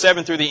chapter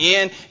 7 through the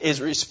end, is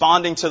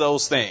responding to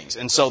those things.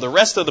 And so the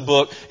rest of the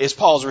book is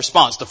Paul's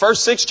response. The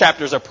first 6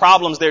 chapters are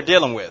problems they're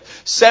dealing with.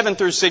 7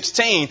 through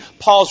 16,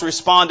 Paul's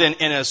responding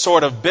in a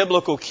sort of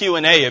biblical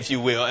Q&A, if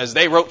you will, as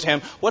they wrote to him,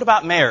 what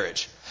about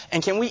marriage?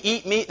 And can we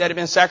eat meat that had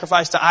been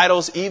sacrificed to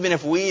idols even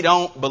if we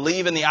don't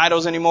believe in the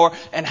idols anymore?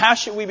 And how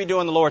should we be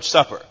doing the Lord's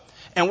Supper?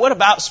 And what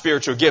about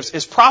spiritual gifts?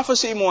 Is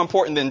prophecy more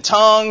important than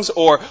tongues?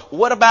 Or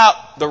what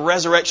about the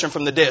resurrection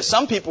from the dead?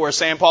 Some people are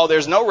saying, Paul,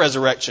 there's no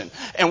resurrection.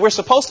 And we're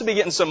supposed to be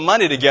getting some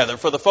money together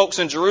for the folks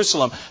in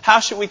Jerusalem. How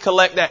should we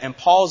collect that? And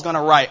Paul's going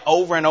to write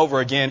over and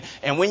over again.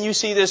 And when you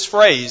see this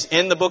phrase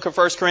in the book of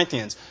 1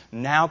 Corinthians,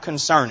 now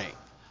concerning,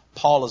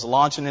 Paul is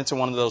launching into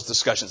one of those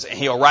discussions. And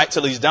he'll write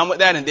till he's done with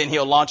that, and then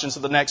he'll launch into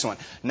the next one.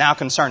 Now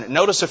concerning.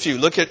 Notice a few.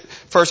 Look at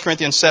 1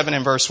 Corinthians 7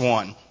 and verse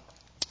 1.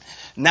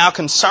 Now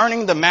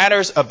concerning the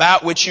matters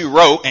about which you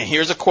wrote, and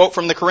here's a quote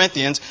from the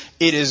Corinthians,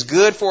 it is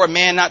good for a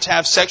man not to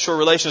have sexual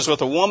relations with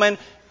a woman,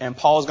 and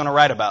Paul's going to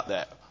write about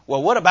that.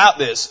 Well, what about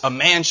this? A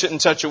man shouldn't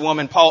touch a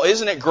woman. Paul,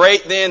 isn't it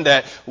great then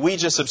that we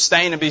just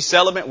abstain and be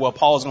celibate? Well,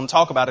 Paul's going to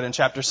talk about it in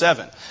chapter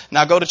 7.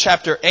 Now go to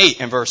chapter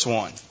 8 and verse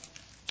 1.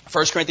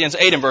 1 Corinthians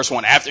 8 and verse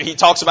 1. After he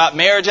talks about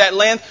marriage at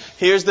length,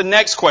 here's the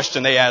next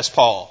question they ask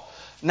Paul.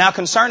 Now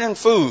concerning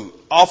food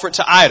offered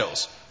to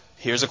idols,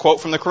 here's a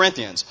quote from the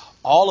Corinthians.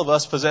 All of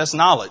us possess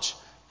knowledge.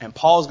 And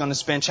Paul's going to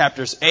spend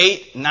chapters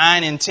 8,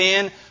 9, and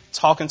 10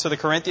 talking to the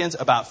Corinthians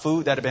about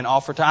food that had been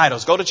offered to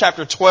idols. Go to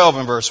chapter 12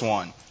 and verse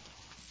 1.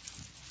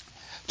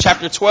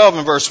 Chapter 12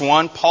 and verse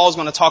 1, Paul's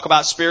going to talk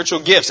about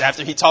spiritual gifts.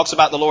 After he talks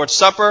about the Lord's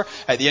Supper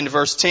at the end of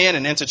verse 10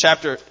 and into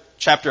chapter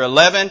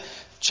 11,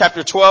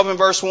 chapter 12 and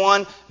verse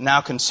 1, now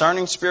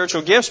concerning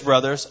spiritual gifts,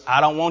 brothers, I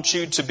don't want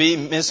you to be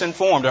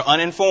misinformed or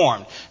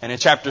uninformed. And in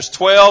chapters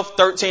 12,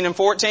 13, and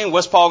 14,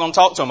 what's Paul going to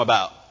talk to them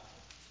about?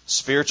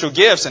 Spiritual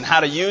gifts and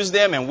how to use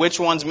them and which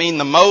ones mean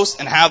the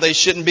most and how they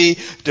shouldn't be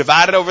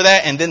divided over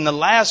that. And then the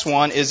last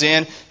one is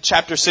in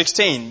chapter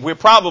 16. We're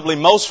probably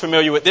most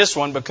familiar with this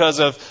one because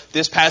of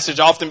this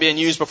passage often being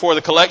used before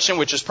the collection,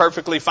 which is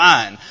perfectly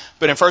fine.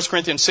 But in 1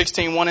 Corinthians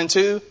 16, 1 and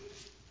 2,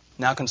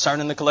 now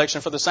concerning the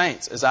collection for the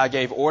saints, as I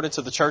gave order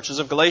to the churches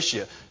of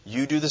Galatia,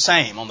 you do the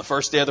same. On the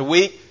first day of the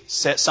week,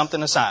 set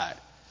something aside.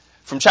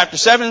 From chapter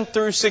 7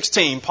 through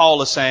 16,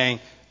 Paul is saying,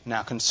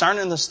 now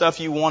concerning the stuff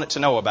you wanted to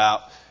know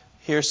about,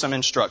 here's some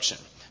instruction.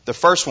 The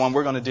first one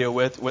we're going to deal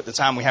with the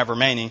time we have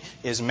remaining,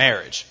 is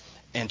marriage.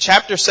 And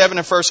chapter 7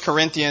 of 1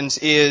 Corinthians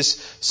is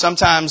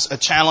sometimes a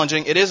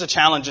challenging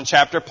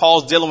chapter.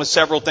 Paul's dealing with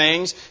several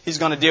things. He's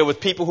going to deal with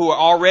people who are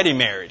already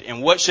married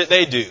and what should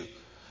they do.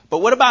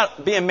 But what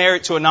about being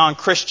married to a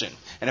non-Christian?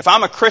 And if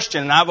I'm a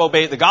Christian and I've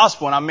obeyed the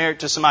gospel and I'm married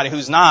to somebody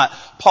who's not,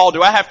 Paul,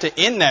 do I have to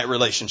end that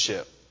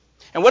relationship?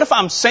 And what if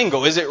I'm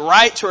single? Is it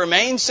right to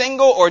remain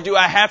single or do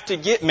I have to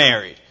get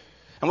married?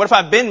 And what if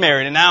I've been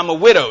married and now I'm a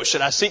widow?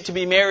 Should I seek to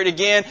be married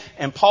again?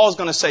 And Paul's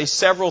going to say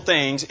several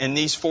things in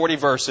these 40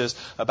 verses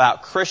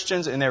about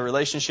Christians and their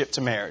relationship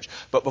to marriage.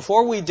 But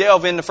before we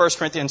delve into 1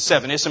 Corinthians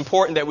 7, it's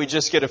important that we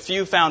just get a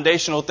few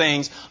foundational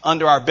things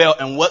under our belt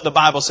and what the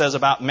Bible says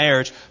about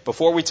marriage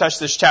before we touch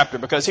this chapter.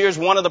 Because here's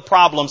one of the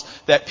problems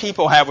that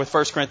people have with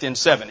 1 Corinthians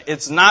 7.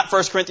 It's not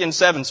 1 Corinthians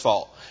 7's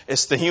fault.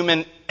 It's the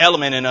human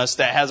element in us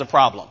that has a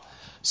problem.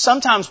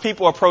 Sometimes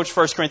people approach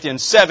 1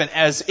 Corinthians 7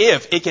 as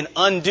if it can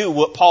undo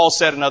what Paul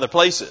said in other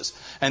places.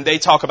 And they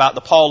talk about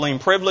the Pauline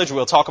privilege.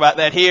 We'll talk about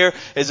that here.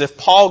 As if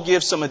Paul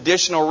gives some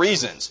additional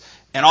reasons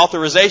and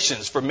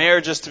authorizations for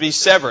marriages to be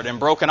severed and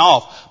broken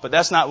off. But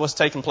that's not what's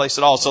taking place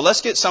at all. So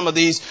let's get some of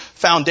these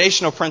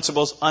foundational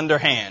principles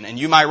underhand. And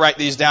you might write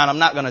these down. I'm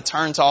not going to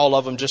turn to all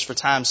of them just for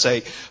time's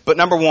sake. But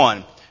number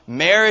one,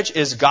 marriage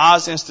is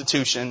God's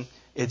institution.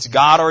 It's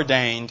God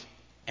ordained.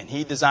 And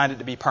He designed it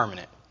to be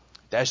permanent.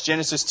 That's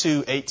Genesis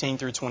 2:18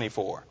 through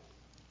 24.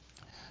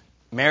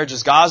 Marriage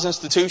is God's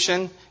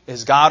institution,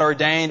 is God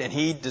ordained, and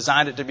He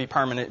designed it to be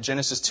permanent.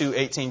 Genesis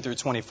 2:18 through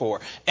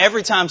 24.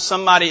 Every time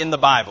somebody in the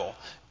Bible,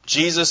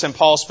 Jesus and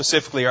Paul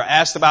specifically, are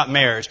asked about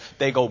marriage,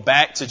 they go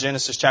back to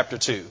Genesis chapter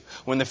 2.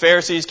 When the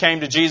Pharisees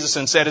came to Jesus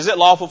and said, is it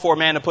lawful for a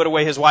man to put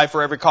away his wife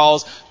for every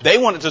cause? They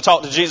wanted to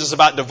talk to Jesus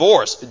about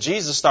divorce.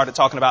 Jesus started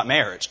talking about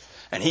marriage.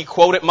 And He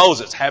quoted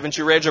Moses. Haven't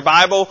you read your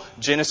Bible?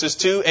 Genesis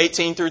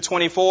 2:18 through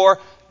 24.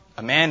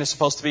 A man is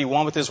supposed to be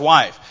one with his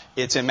wife.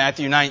 It's in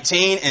Matthew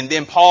 19, and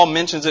then Paul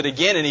mentions it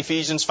again in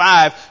Ephesians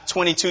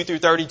 5:22 through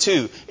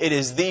 32. It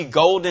is the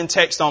golden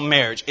text on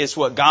marriage. It's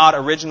what God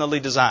originally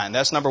designed.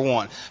 That's number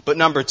one. But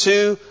number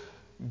two,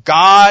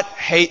 God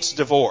hates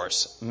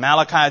divorce.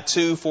 Malachi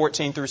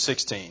 2:14 through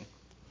 16.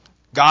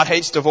 God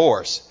hates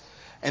divorce.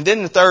 And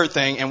then the third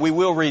thing, and we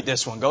will read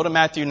this one. Go to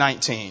Matthew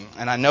 19.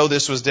 And I know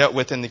this was dealt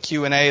with in the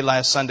Q&A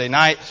last Sunday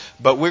night,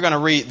 but we're going to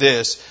read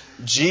this.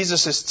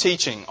 Jesus is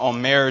teaching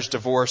on marriage,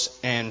 divorce,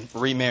 and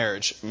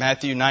remarriage.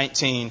 Matthew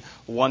 19,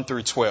 1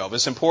 through 12.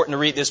 It's important to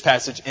read this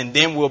passage, and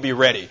then we'll be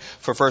ready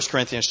for 1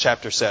 Corinthians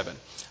chapter 7.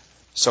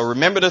 So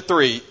remember the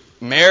three.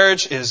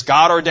 Marriage is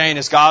God ordained,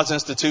 it's God's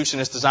institution,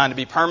 it's designed to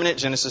be permanent.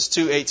 Genesis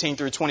 2:18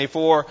 through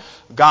 24.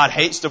 God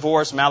hates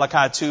divorce.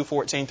 Malachi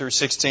 2:14 through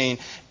 16.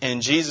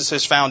 And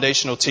Jesus'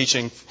 foundational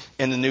teaching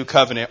in the new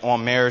covenant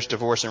on marriage,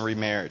 divorce, and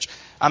remarriage.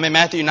 I'm in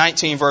Matthew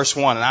 19 verse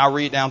 1, and I'll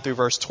read down through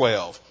verse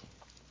 12.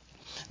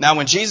 Now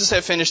when Jesus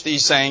had finished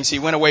these sayings, He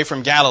went away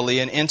from Galilee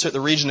and entered the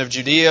region of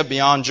Judea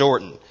beyond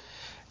Jordan.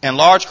 And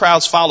large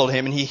crowds followed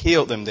Him, and He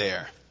healed them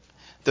there.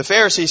 The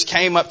Pharisees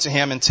came up to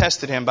Him and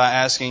tested Him by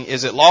asking,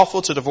 is it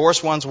lawful to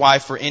divorce one's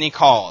wife for any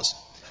cause?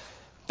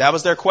 That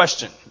was their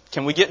question.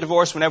 Can we get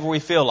divorced whenever we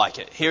feel like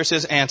it? Here's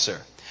His answer.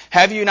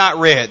 Have you not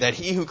read that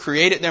He who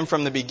created them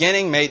from the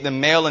beginning made them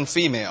male and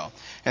female,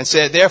 and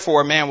said,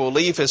 therefore a man will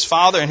leave his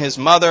father and his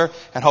mother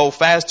and hold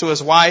fast to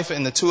his wife,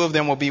 and the two of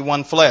them will be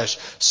one flesh.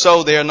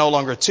 So they are no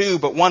longer two,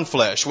 but one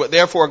flesh. What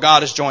therefore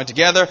God has joined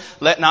together,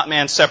 let not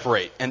man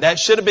separate. And that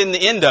should have been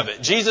the end of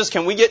it. Jesus,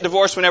 can we get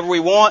divorced whenever we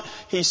want?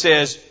 He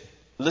says,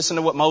 listen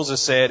to what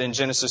Moses said in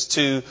Genesis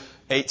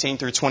 2:18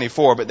 through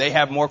 24. But they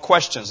have more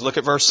questions. Look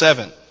at verse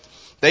 7.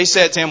 They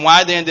said to Him,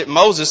 why then did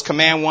Moses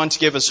command one to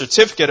give a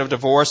certificate of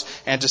divorce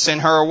and to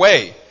send her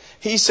away?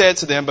 He said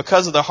to them,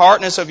 because of the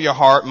hardness of your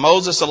heart,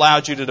 Moses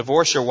allowed you to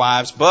divorce your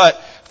wives,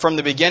 but from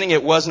the beginning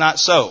it was not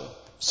so.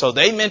 So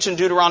they mention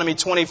Deuteronomy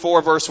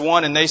 24 verse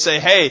 1, and they say,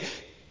 hey,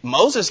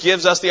 Moses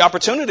gives us the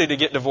opportunity to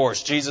get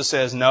divorced. Jesus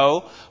says,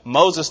 no,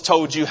 Moses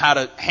told you how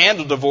to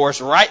handle divorce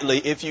rightly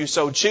if you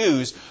so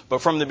choose.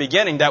 But from the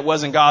beginning, that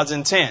wasn't God's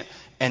intent.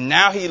 And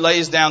now He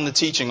lays down the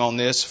teaching on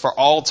this for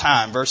all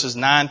time, verses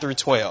 9 through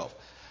 12.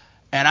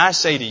 And I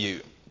say to you,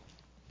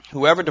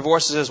 whoever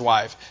divorces his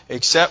wife,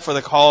 except for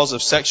the cause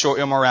of sexual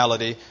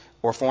immorality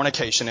or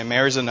fornication, and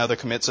marries another,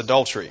 commits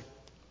adultery.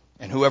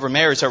 And whoever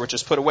marries her, which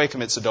is put away,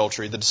 commits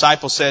adultery. The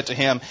disciples said to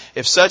Him,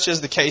 if such is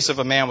the case of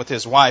a man with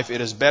his wife,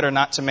 it is better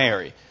not to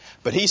marry.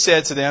 But He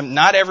said to them,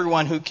 not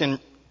everyone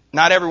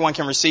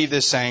can receive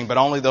this saying, but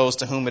only those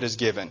to whom it is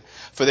given.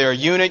 For there are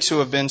eunuchs who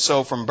have been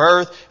so from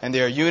birth, and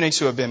there are eunuchs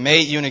who have been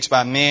made eunuchs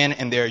by men,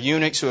 and there are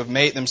eunuchs who have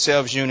made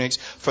themselves eunuchs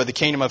for the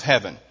kingdom of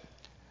heaven.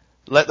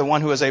 Let the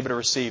one who is able to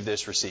receive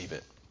this receive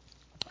it.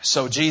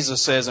 So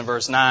Jesus says in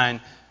verse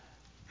 9,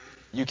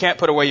 you can't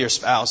put away your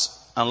spouse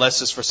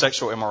unless it's for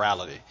sexual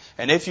immorality.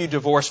 And if you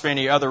divorce for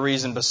any other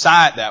reason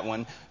beside that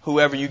one,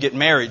 whoever you get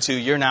married to,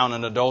 you're now in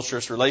an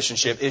adulterous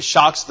relationship. It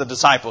shocks the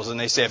disciples. And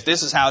they say, if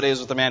this is how it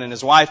is with a man and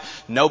his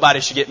wife, nobody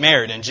should get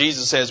married. And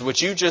Jesus says,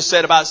 what you just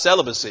said about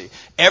celibacy,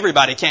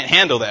 everybody can't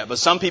handle that, but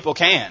some people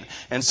can.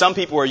 And some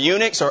people are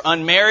eunuchs or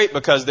unmarried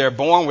because they're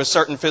born with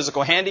certain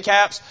physical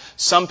handicaps.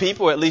 Some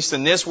people, at least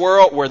in this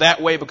world, were that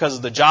way because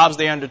of the jobs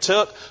they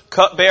undertook,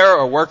 cupbearer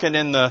or working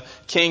in the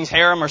king's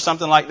harem or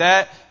something like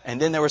that. And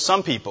then there were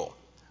some people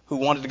who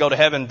wanted to go to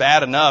heaven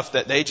bad enough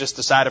that they just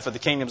decided for the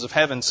kingdoms of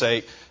heaven's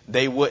sake,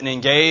 they wouldn't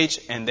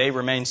engage and they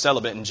remained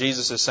celibate. And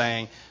Jesus is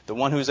saying, the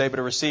one who's able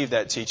to receive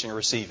that teaching,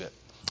 receive it.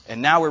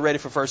 And now we're ready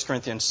for 1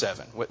 Corinthians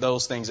 7 with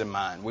those things in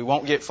mind. We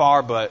won't get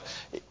far, but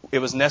it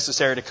was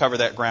necessary to cover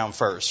that ground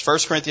first. 1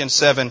 Corinthians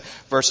 7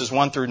 verses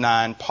 1 through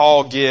 9,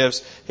 Paul gives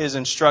his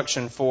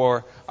instruction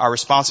for our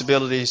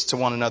responsibilities to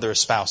one another as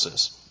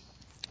spouses.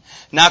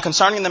 Now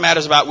concerning the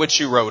matters about which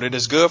you wrote, it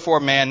is good for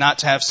a man not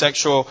to have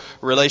sexual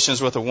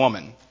relations with a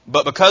woman.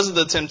 But because of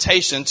the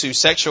temptation to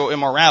sexual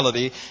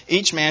immorality,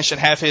 each man should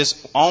have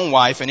his own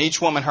wife and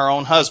each woman her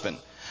own husband.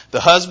 The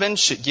husband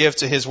should give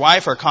to his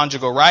wife her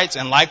conjugal rights,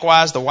 and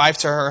likewise the wife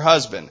to her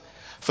husband.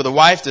 For the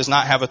wife does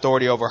not have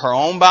authority over her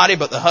own body,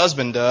 but the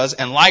husband does,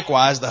 and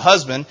likewise the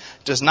husband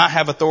does not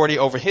have authority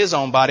over his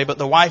own body, but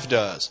the wife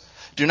does.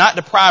 Do not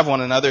deprive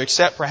one another,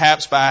 except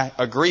perhaps by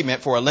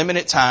agreement for a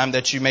limited time,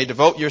 that you may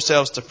devote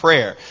yourselves to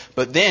prayer.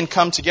 But then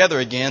come together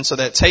again, so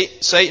that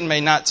Satan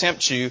may not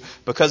tempt you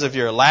because of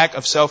your lack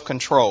of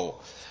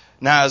self-control.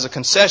 Now, as a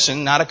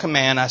concession, not a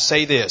command, I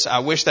say this. I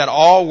wish that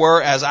all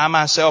were as I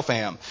myself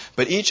am,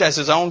 but each has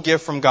his own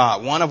gift from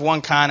God, one of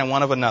one kind and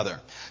one of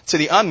another. To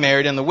the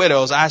unmarried and the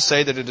widows, I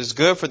say that it is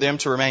good for them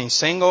to remain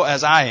single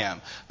as I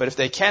am. But if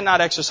they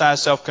cannot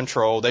exercise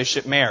self-control, they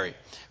should marry.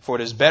 For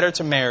it is better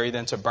to marry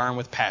than to burn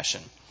with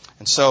passion.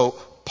 And so,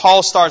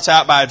 Paul starts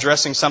out by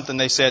addressing something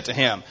they said to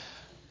him.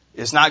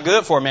 It's not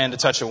good for a man to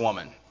touch a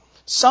woman.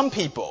 Some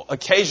people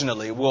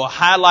occasionally will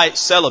highlight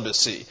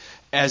celibacy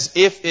as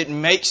if it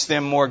makes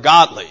them more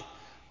godly.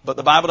 But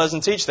the Bible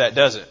doesn't teach that,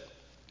 does it?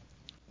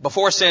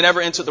 Before sin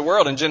ever entered the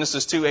world, in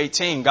Genesis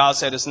 2:18, God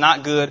said it's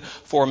not good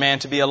for a man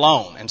to be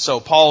alone. And so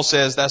Paul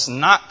says that's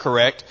not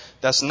correct.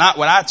 That's not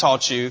what I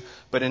taught you.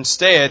 But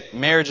instead,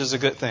 marriage is a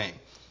good thing.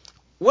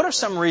 What are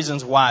some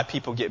reasons why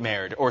people get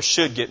married or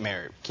should get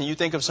married? Can you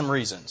think of some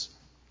reasons?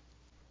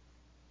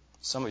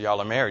 Some of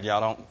y'all are married.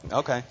 Y'all don't.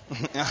 Okay.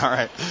 All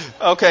right.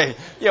 Okay.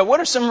 Yeah. What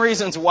are some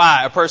reasons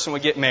why a person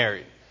would get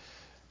married?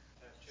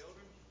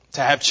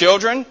 To have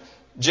children.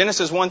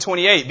 Genesis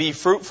 1:28, be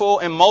fruitful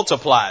and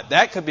multiply.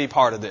 That could be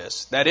part of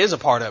this. That is a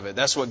part of it.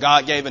 That's what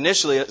God gave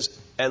initially,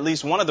 at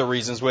least one of the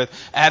reasons with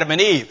Adam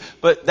and Eve.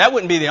 But that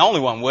wouldn't be the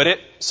only one, would it?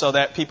 So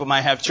that people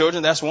might have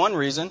children. That's one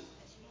reason.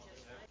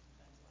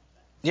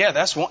 Yeah,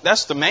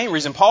 that's the main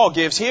reason Paul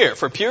gives here,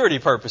 for purity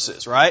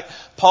purposes, right?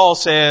 Paul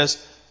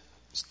says,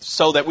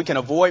 so that we can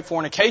avoid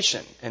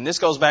fornication. And this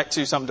goes back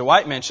to something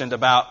Dwight mentioned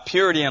about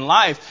purity in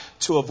life.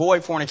 To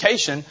avoid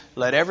fornication,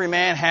 let every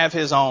man have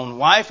his own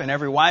wife and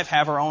every wife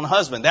have her own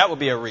husband. That would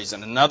be a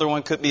reason. Another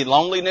one could be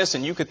loneliness,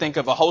 and you could think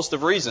of a host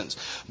of reasons.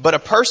 But a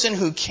person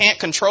who can't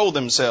control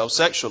themselves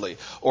sexually,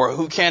 or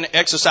who can't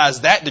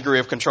exercise that degree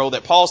of control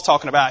that Paul's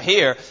talking about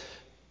here,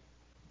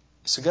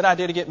 it's a good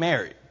idea to get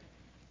married.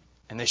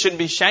 And they shouldn't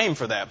be shamed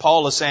for that.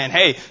 Paul is saying,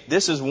 hey,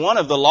 this is one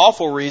of the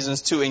lawful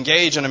reasons to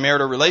engage in a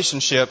marital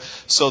relationship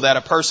so that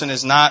a person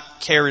is not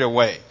carried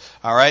away.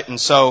 All right. And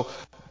so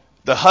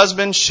the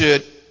husband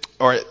should,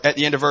 or at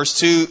the end of verse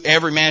 2,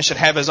 every man should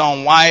have his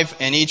own wife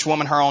and each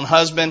woman her own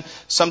husband.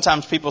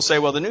 Sometimes people say,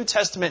 well, the New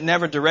Testament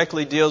never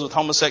directly deals with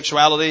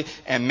homosexuality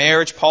and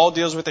marriage. Paul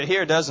deals with it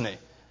here, doesn't he?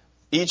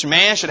 Each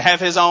man should have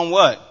his own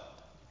what?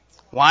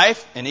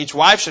 Wife, and each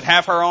wife should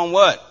have her own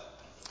what?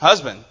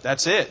 Husband.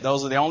 That's it.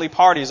 Those are the only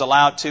parties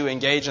allowed to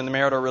engage in the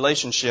marital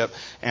relationship.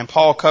 And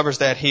Paul covers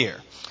that here.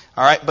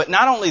 All right. But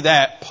not only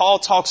that, Paul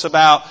talks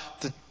about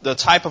the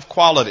type of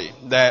quality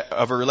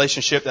of a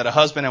relationship that a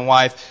husband and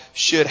wife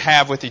should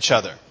have with each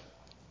other.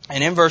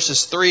 And in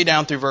verses 3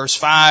 down through verse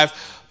 5,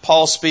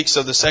 Paul speaks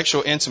of the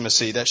sexual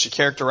intimacy that should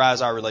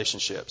characterize our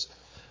relationships.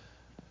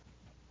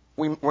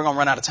 We're going to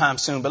run out of time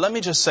soon, but let me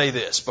just say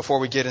this before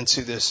we get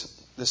into this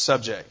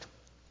subject.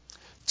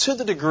 To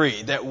the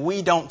degree that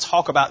we don't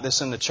talk about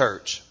this in the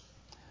church,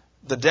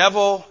 the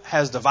devil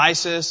has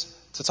devices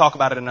to talk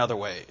about it in other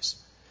ways.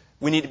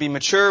 We need to be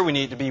mature, we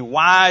need to be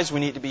wise, we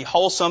need to be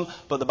wholesome,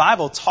 but the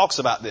Bible talks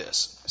about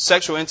this,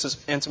 sexual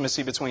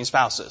intimacy between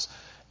spouses.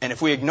 And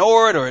if we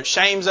ignore it or it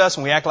shames us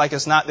and we act like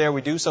it's not there,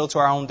 we do so to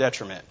our own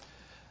detriment.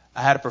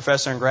 I had a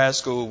professor in grad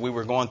school, we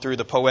were going through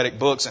the poetic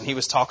books, and he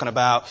was talking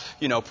about,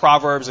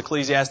 Proverbs,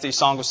 Ecclesiastes,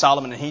 Song of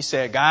Solomon, and he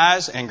said,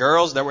 guys and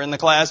girls that were in the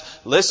class,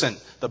 listen,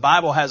 the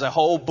Bible has a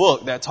whole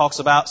book that talks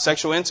about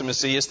sexual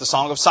intimacy. It's the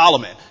Song of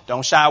Solomon.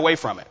 Don't shy away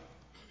from it.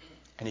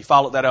 And he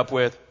followed that up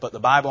with, but the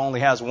Bible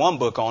only has one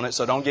book on it,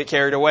 so don't get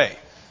carried away.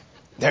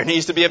 There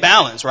needs to be a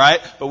balance,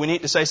 right? But we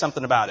need to say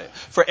something about it.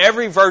 For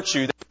every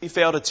virtue that we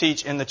fail to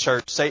teach in the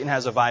church, Satan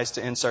has a vice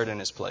to insert in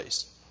its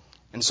place.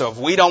 And so if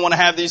we don't want to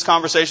have these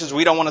conversations,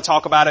 we don't want to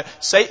talk about it,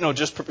 Satan will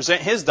just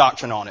present his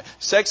doctrine on it.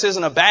 Sex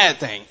isn't a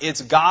bad thing.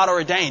 It's God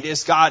ordained.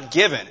 It's God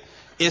given.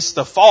 It's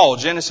the fall,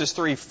 Genesis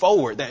 3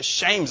 forward, that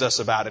shames us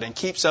about it and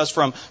keeps us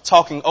from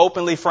talking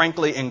openly,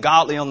 frankly, and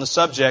godly on the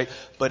subject.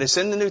 But it's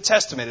in the New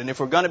Testament. And if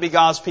we're going to be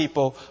God's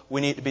people,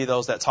 we need to be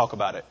those that talk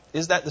about it.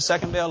 Is that the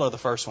second bell or the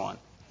first one?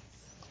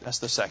 That's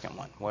the second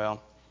one. Well,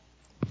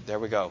 there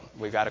we go.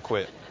 We've got to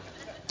quit.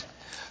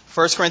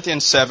 1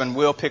 Corinthians 7,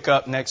 we'll pick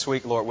up next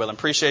week, Lord willing.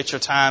 Appreciate your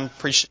time.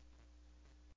 Appreciate